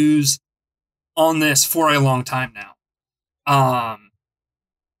any news on this for a long time now.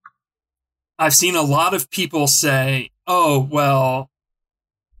 I've seen a lot of people say, oh, well,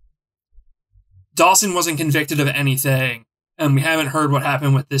 Dawson wasn't convicted of anything, and we haven't heard what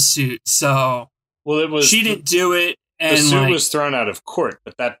happened with this suit, so she didn't do it. And the suit was thrown out of court,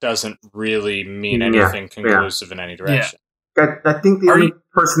 but that doesn't really mean anything conclusive in any direction. I think the only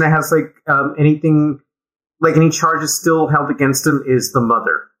person that has anything, like any charges still held against him is the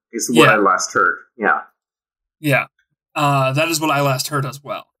mother, is what I last heard. Yeah. Yeah. That is what I last heard as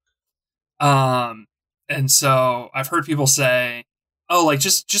well. And so I've heard people say, oh, like,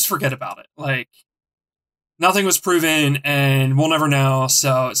 just forget about it. Like, nothing was proven and we'll never know,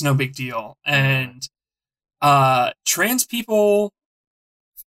 so it's no big deal. And trans people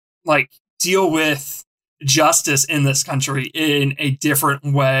like deal with justice in this country in a different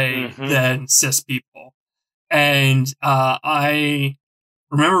way than cis people. And I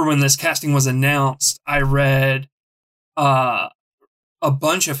remember when this casting was announced, I read a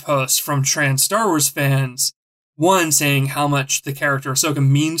bunch of posts from trans Star Wars fans, one saying how much the character Ahsoka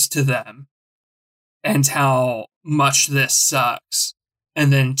means to them and how much this sucks,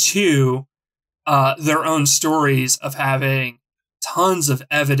 and then two, their own stories of having tons of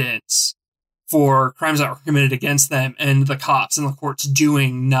evidence for crimes that were committed against them and the cops and the courts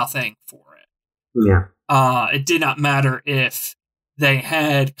doing nothing for it. Yeah. It did not matter if they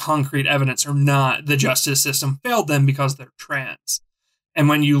had concrete evidence or not. The justice system failed them because they're trans. And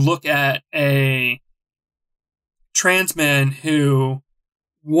when you look at a trans man who,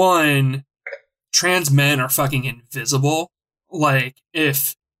 one, trans men are fucking invisible. Like,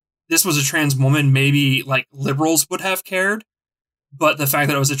 if this was a trans woman, maybe like liberals would have cared, but the fact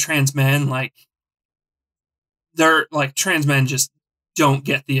that it was a trans man, like, they're like, trans men just don't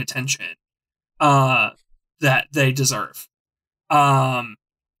get the attention that they deserve. And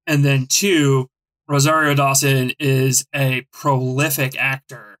then 2, Rosario Dawson is a prolific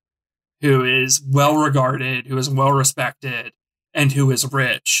actor who is well regarded, who is well respected, and who is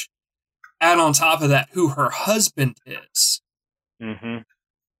rich. Add on top of that who her husband is.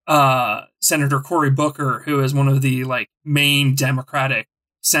 Senator Cory Booker, who is one of the like main Democratic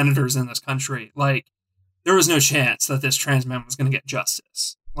senators in this country. Like, there was no chance that this trans man was going to get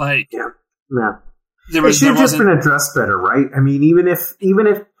justice. Like, yeah. It should have just been addressed better, right? I mean, even if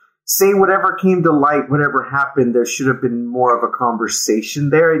say whatever came to light, whatever happened, there should have been more of a conversation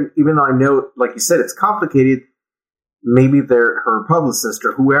there. And even though I know, like you said, it's complicated, maybe her publicist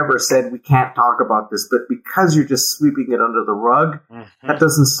or whoever said we can't talk about this, but because you're just sweeping it under the rug, that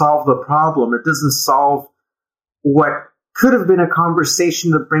doesn't solve the problem. It doesn't solve what could have been a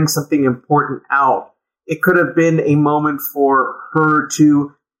conversation to bring something important out. It could have been a moment for her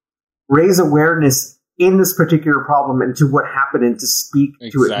to raise awareness in this particular problem and to what happened and to speak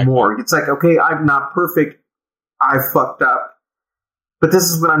to it more. It's like, okay, I'm not perfect. I fucked up. But this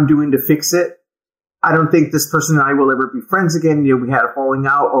is what I'm doing to fix it. I don't think this person and I will ever be friends again. You know, we had a falling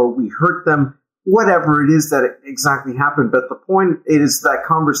out or we hurt them, whatever it is that exactly happened. But the point is that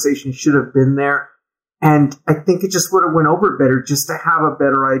conversation should have been there. And I think it just would have went over better just to have a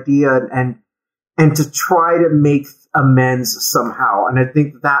better idea and to try to make amends somehow. And I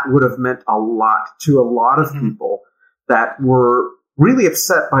think that would have meant a lot to a lot of people that were really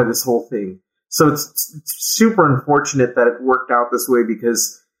upset by this whole thing. So it's super unfortunate that it worked out this way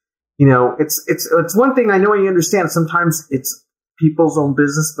because, you know, it's one thing I know you understand. Sometimes it's people's own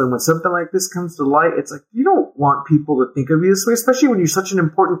business, but when something like this comes to light, it's like, you don't want people to think of you this way, especially when you're such an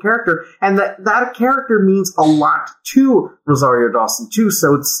important character. And that character means a lot to Rosario Dawson too.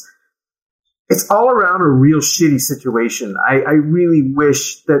 So it's all around a real shitty situation. I really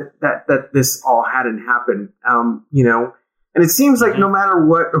wish that this all hadn't happened. You know, and it seems like no matter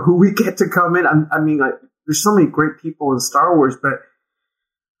who we get to come in, I mean, like, there's so many great people in Star Wars, but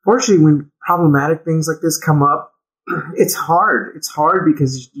fortunately, when problematic things like this come up, it's hard. It's hard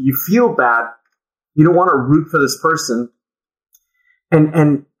because you feel bad. You don't want to root for this person,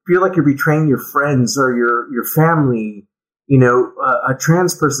 and feel like you're betraying your friends or your family. You know, a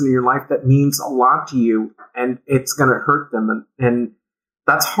trans person in your life that means a lot to you, and it's going to hurt them, and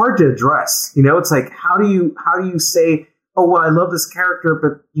that's hard to address. You know, it's like, how do you say, oh, well, I love this character,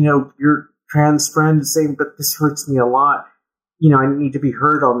 but, you know, your trans friend is saying, but this hurts me a lot. You know, I need to be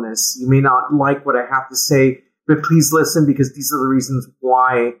heard on this. You may not like what I have to say, but please listen because these are the reasons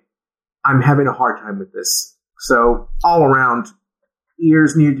why I'm having a hard time with this. So all around,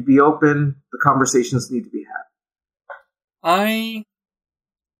 ears need to be open. The conversations need to be had. I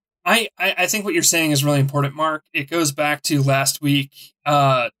think what you're saying is really important, Mark. It goes back to last week.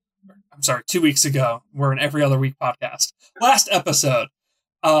 2 weeks ago. We're an every other week podcast. Last episode,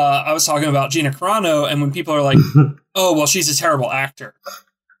 I was talking about Gina Carano, and when people are like, "Oh, well, she's a terrible actor,"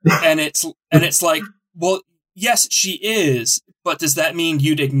 and it's like, well, yes, she is, but does that mean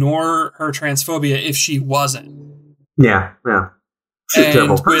you'd ignore her transphobia if she wasn't? Yeah. She's a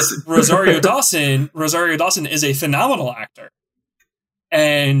terrible person. With Rosario Dawson is a phenomenal actor.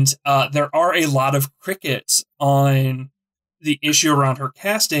 And there are a lot of crickets on the issue around her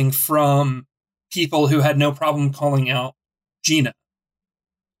casting from people who had no problem calling out Gina.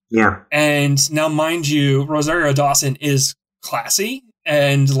 Yeah. And now, mind you, Rosario Dawson is classy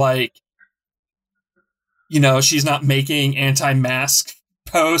and, like, you know, she's not making anti-mask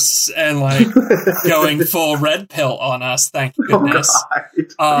posts and, like, going full red pill on us, thank goodness.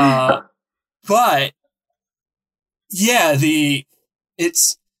 But yeah,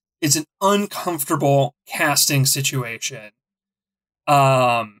 it's an uncomfortable casting situation.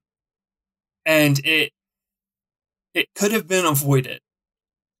 And it could have been avoided.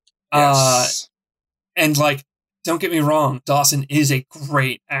 Yes. And, like, don't get me wrong, Dawson is a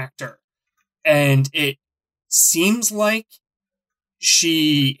great actor. And it seems like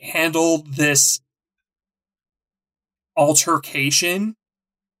she handled this altercation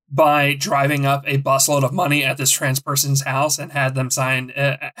by driving up a busload of money at this trans person's house and had him sign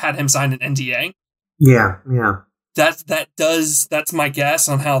an NDA. Yeah. That's my guess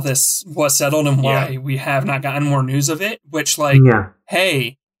on how this was settled and why we have not gotten more news of it. Which, like,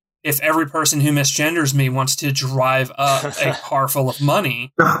 hey, if every person who misgenders me wants to drive up a car full of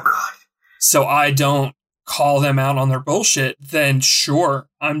money, so I don't call them out on their bullshit, then sure,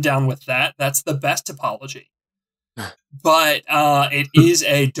 I'm down with that. That's the best apology. but it is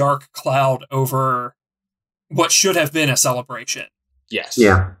a dark cloud over what should have been a celebration. Yes.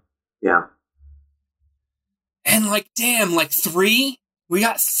 Yeah. And like, damn, like we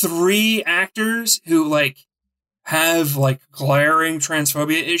got 3 actors who like have like glaring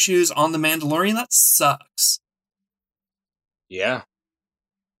transphobia issues on The Mandalorian. That sucks. Yeah.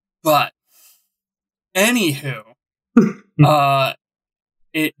 But anywho,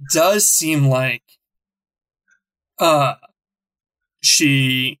 it does seem like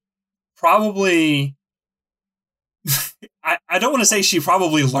she probably I don't want to say she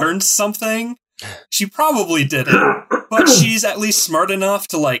probably learned something. She probably didn't. But she's at least smart enough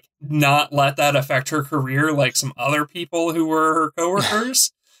to like not let that affect her career like some other people who were her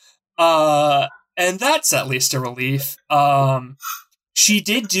coworkers. And that's at least a relief. She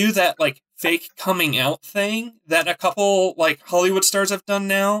did do that like fake coming out thing that a couple like Hollywood stars have done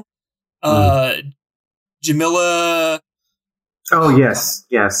now. Jamila. Oh yes.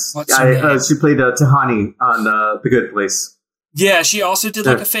 She played Tahani on The Good Place. Yeah, she also did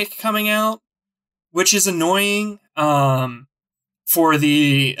like a fake coming out, which is annoying for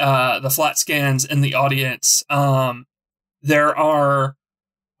the flat scans in the audience. There are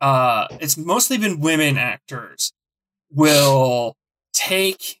it's mostly been women actors will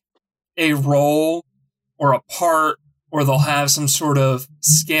take a role or a part, or they'll have some sort of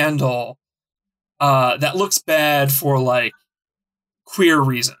scandal that looks bad for like queer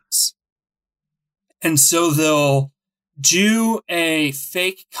reasons. And so they'll do a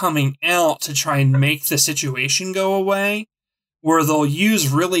fake coming out to try and make the situation go away, where they'll use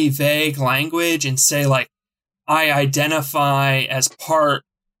really vague language and say like, I identify as part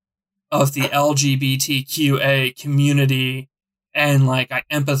of the LGBTQA community and like I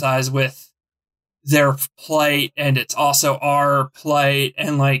empathize with their plight and it's also our plight,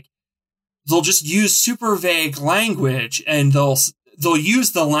 and like they'll just use super vague language and they'll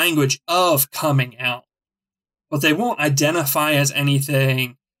use the language of coming out, but they won't identify as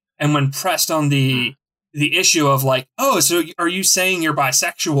anything. And when pressed on the issue of like, oh, so are you saying you're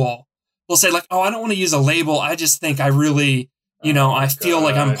bisexual? They'll say like, oh, I don't want to use a label. I just think I really, I feel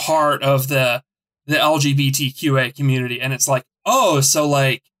like I'm part of the LGBTQA community. And it's like, oh, so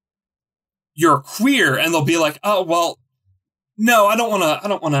like you're queer. And they'll be like, oh, well, no, I don't want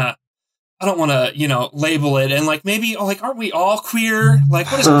to, label it. And like, maybe like, aren't we all queer?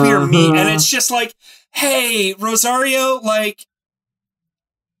 Like, what does queer mean? And it's just like, hey, Rosario, like,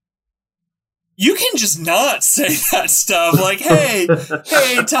 you can just not say that stuff. Like, hey,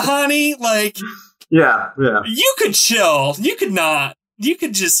 Tahani, like, yeah, you could chill. You could not. You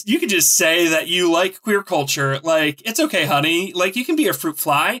could just say that you like queer culture. Like, it's okay, honey. Like, you can be a fruit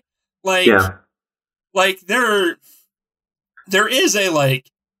fly. Like, like there is a like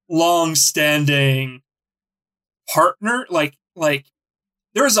long-standing partner. Like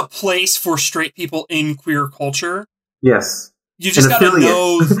there is a place for straight people in queer culture. Yes. You just gotta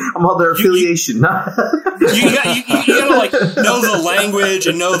know. I'm all their affiliation. You gotta like know the language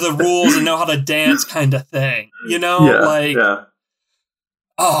and know the rules and know how to dance, kind of thing.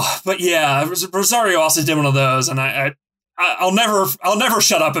 But yeah, Rosario also did one of those, and I'll never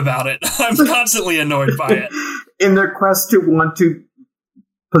shut up about it. I'm constantly annoyed by it. In their quest to want to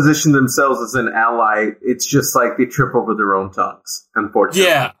position themselves as an ally, it's just like they trip over their own tongues, unfortunately.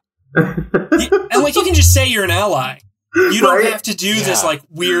 Yeah. And like, you can just say you're an ally. You don't have to do this like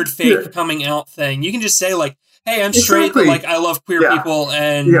weird fake coming out thing. You can just say like, hey, I'm straight, but like I love queer people,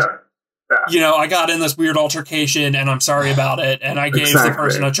 and I got in this weird altercation and I'm sorry about it, and I gave the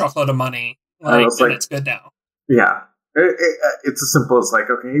person a truckload of money. Like, and it's good now. Yeah. It's as simple as like,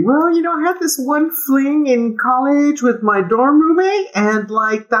 okay, well, I had this one fling in college with my dorm roommate, and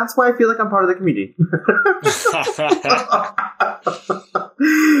like that's why I feel like I'm part of the community.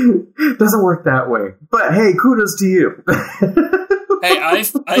 Doesn't work that way, but hey, kudos to you. Hey,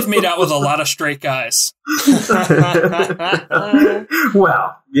 I've made out with a lot of straight guys.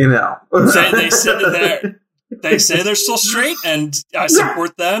 Well, they say they're still straight, and I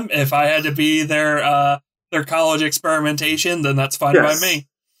support them. If I had to be their college experimentation, then that's fine by me.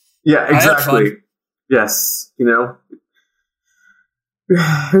 Yeah, exactly. Yes,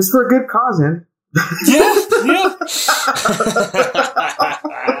 it's for a good cause, man. Yeah.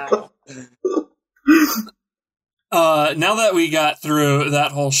 Now that we got through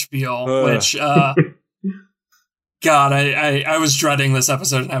that whole spiel, which, God, I was dreading this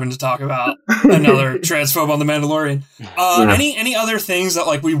episode and having to talk about another transphobe on The Mandalorian. Any other things that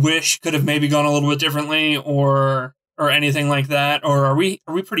like we wish could have maybe gone a little bit differently, or anything like that, or are we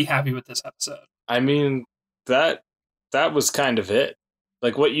pretty happy with this episode? I mean, that was kind of it.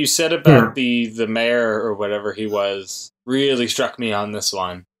 Like what you said about the mayor or whatever he was really struck me on this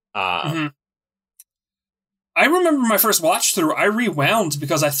one. I remember my first watch through, I rewound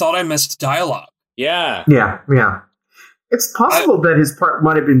because I thought I missed dialogue. Yeah. Yeah. It's possible that his part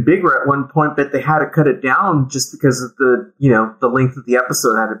might have been bigger at one point, but they had to cut it down just because of the length of the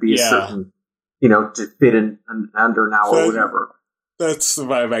episode had to be a certain, to fit in under an hour or whatever. That's the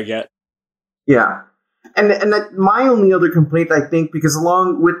vibe I get. Yeah. And my only other complaint, I think, because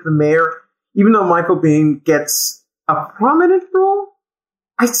along with the mayor, even though Michael Biehn gets a prominent role,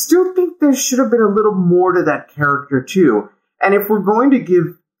 I still think there should have been a little more to that character, too. And if we're going to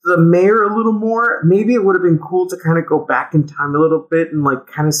give the mayor a little more, maybe it would have been cool to kind of go back in time a little bit and like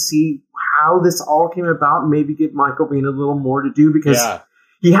kind of see how this all came about and maybe give Michael Biehn a little more to do, because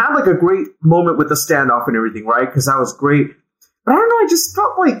he had like a great moment with the standoff and everything, right? Because that was great. But I don't know, I just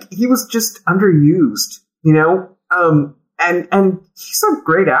felt like he was just underused, and he's a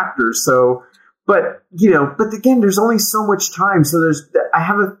great actor, so, but again, there's only so much time, so I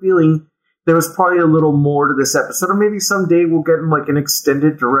have a feeling there was probably a little more to this episode, or maybe someday we'll get like an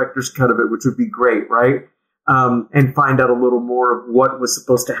extended director's cut of it, which would be great, right? And find out a little more of what was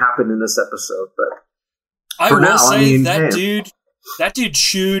supposed to happen in this episode, but I will say that dude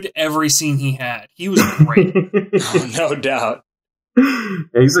chewed every scene he had. He was great. No doubt.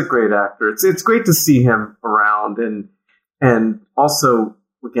 Yeah, he's a great actor. It's great to see him around, and also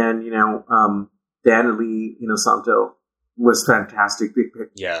again, Dana Lee Santo was fantastic. They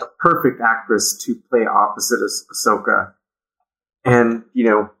picked a perfect actress to play opposite Ahsoka, and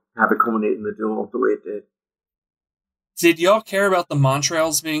have it culminate in the duel the way it did. Did y'all care about the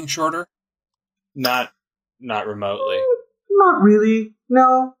Montrails being shorter? Not remotely. Not really.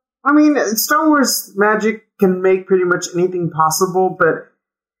 No. I mean, Star Wars magic can make pretty much anything possible, but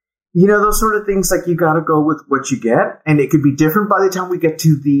those sort of things, like, you gotta go with what you get, and it could be different by the time we get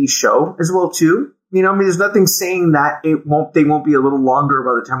to the show as well, too. There's nothing saying that they won't be a little longer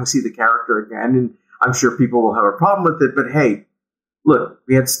by the time we see the character again, and I'm sure people will have a problem with it, but hey, look,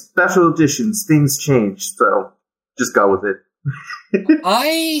 we had special editions, things changed, so just go with it.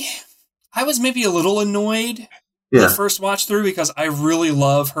 I was maybe a little annoyed the first watch through because I really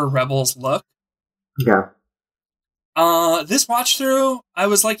love her Rebels look. Yeah. This watch through, I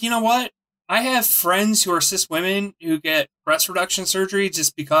was like, you know what? I have friends who are cis women who get breast reduction surgery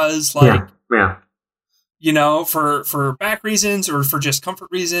just because, like, for back reasons or for just comfort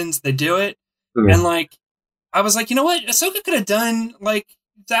reasons, they do it. Yeah. And like, I was like, you know what? Ahsoka could have done like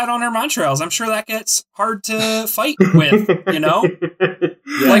that on her Montrails. I'm sure that gets hard to fight with,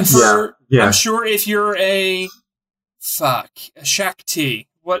 Like I'm sure if you're a Shak T.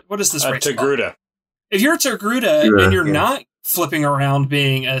 What is this race Togruta. Called? If you're a Togruta and you're not flipping around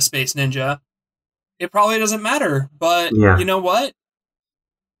being a space ninja, it probably doesn't matter. But you know what?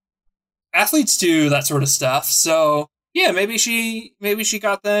 Athletes do that sort of stuff. So yeah, maybe she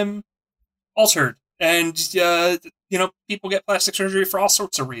got them altered, and people get plastic surgery for all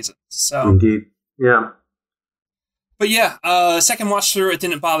sorts of reasons. So indeed, yeah. But yeah, second watch through, it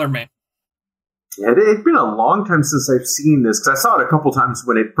didn't bother me. Yeah, it's been a long time since I've seen this, because I saw it a couple times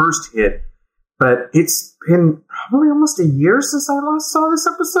when it first hit, but it's been probably almost a year since I last saw this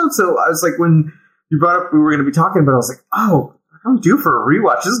episode. So I was like, when you brought up we were going to be talking about it, I was like, oh, I'm due for a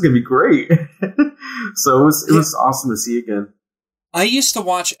rewatch. This is going to be great. So it was awesome to see again. I used to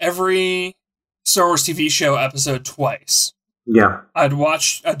watch every Star Wars TV show episode twice. Yeah. I'd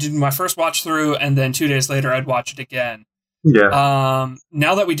do my first watch through, and then 2 days later I'd watch it again. Yeah.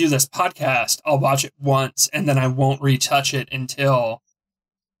 Now that we do this podcast, I'll watch it once, and then I won't retouch it until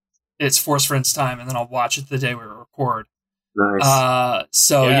it's Force Friends time, and then I'll watch it the day we record. Nice.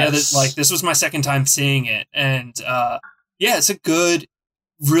 This was my second time seeing it, and it's a good,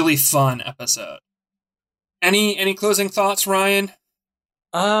 really fun episode. Any closing thoughts, Ryan?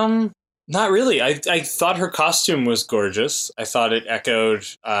 Not really. I thought her costume was gorgeous. I thought it echoed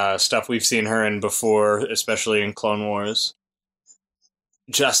stuff we've seen her in before, especially in Clone Wars.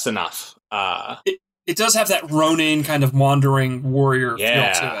 Just enough. It does have that Ronin kind of wandering warrior feel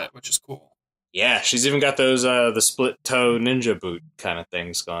to it, which is cool. Yeah, she's even got those the split toe ninja boot kind of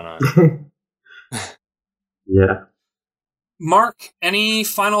things going on. Yeah. Mark, any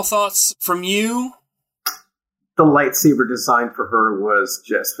final thoughts from you? The lightsaber design for her was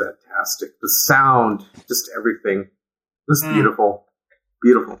just fantastic. The sound, just everything. It was beautiful.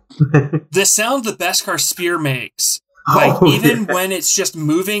 Beautiful. The sound the Beskar spear makes. When it's just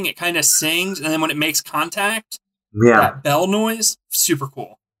moving, it kind of sings, and then when it makes contact, that bell noise, super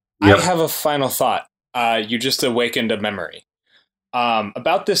cool. Yep. I have a final thought. You just awakened a memory.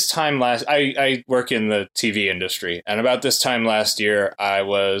 About this time I work in the TV industry, and about this time last year, I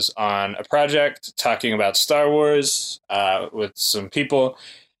was on a project talking about Star Wars with some people,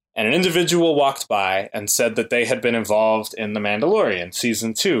 and an individual walked by and said that they had been involved in The Mandalorian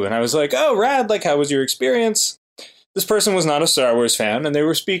Season 2, and I was like, oh, rad, like, how was your experience? This person was not a Star Wars fan, and they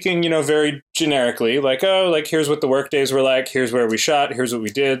were speaking, very generically, like, oh, like, here's what the work days were like, here's where we shot, here's what we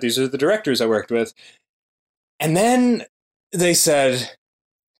did, these are the directors I worked with. And then they said,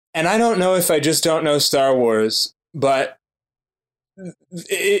 and I don't know if I just don't know Star Wars, but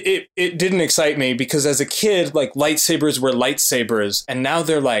it didn't excite me because as a kid, like, lightsabers were lightsabers, and now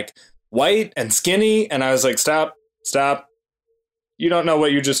they're like white and skinny, and I was like, stop. You don't know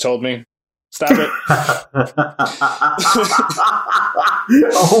what you just told me. Stop it.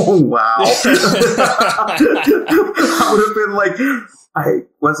 Oh, wow. I would have been like, I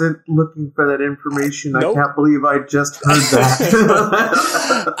wasn't looking for that information. Nope. I can't believe I just heard that.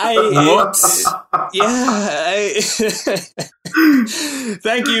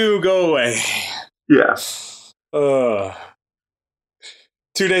 Thank you. Go away. Yeah.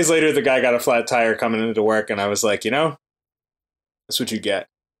 2 days later, the guy got a flat tire coming into work, and I was like, that's what you get.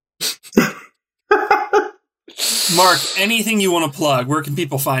 Mark, anything you want to plug? Where can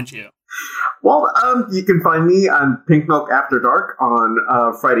people find you? Well, you can find me on Pink Milk After Dark on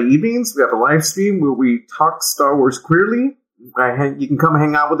Friday evenings. We have a live stream where we talk Star Wars queerly. You can come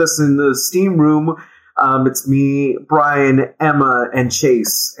hang out with us in the Steam room. It's me, Brian, Emma, and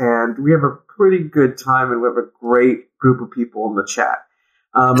Chase. And we have a pretty good time, and we have a great group of people in the chat.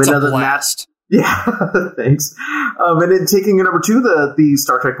 It's a blast. Yeah, thanks. And then taking it over to the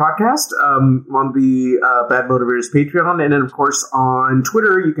Star Trek podcast on the Bad Motivators Patreon. And then, of course, on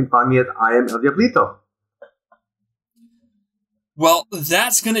Twitter, you can find me at I am El Diablito. Well,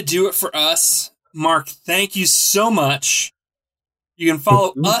 that's going to do it for us. Mark, thank you so much. You can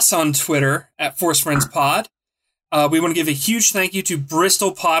follow us on Twitter at Force Friends Pod. We want to give a huge thank you to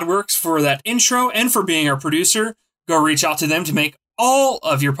Bristol Podworks for that intro and for being our producer. Go reach out to them to make all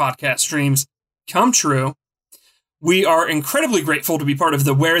of your podcast streams come true. We are incredibly grateful to be part of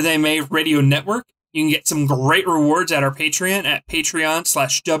the Where They May Radio Network. You can get some great rewards at our Patreon at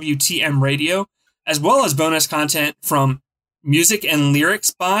patreon.com/WTM Radio, as well as bonus content from Music and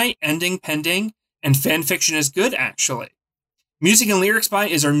Lyrics by Ending Pending and Fanfiction is Good, actually. Music and Lyrics by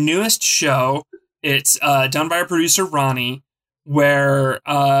is our newest show. It's done by our producer, Ronnie, where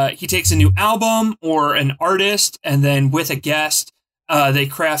he takes a new album or an artist, and then with a guest, they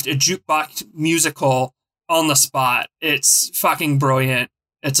craft a jukebox musical on the spot. It's fucking brilliant.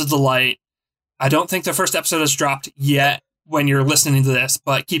 It's a delight. I don't think the first episode has dropped yet when you're listening to this,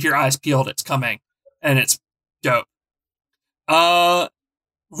 but keep your eyes peeled. It's coming, and it's dope.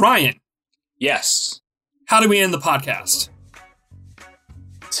 Ryan. Yes. How do we end the podcast?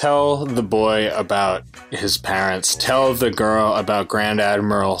 Tell the boy about his parents. Tell the girl about Grand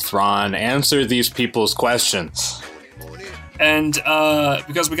Admiral Thrawn. Answer these people's questions. And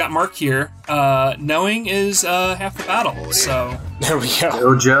because we got Mark here, knowing is half the battle. So there we go.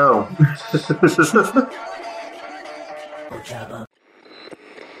 Yo, Joe.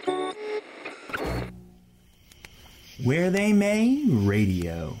 Where They May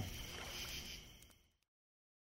Radio.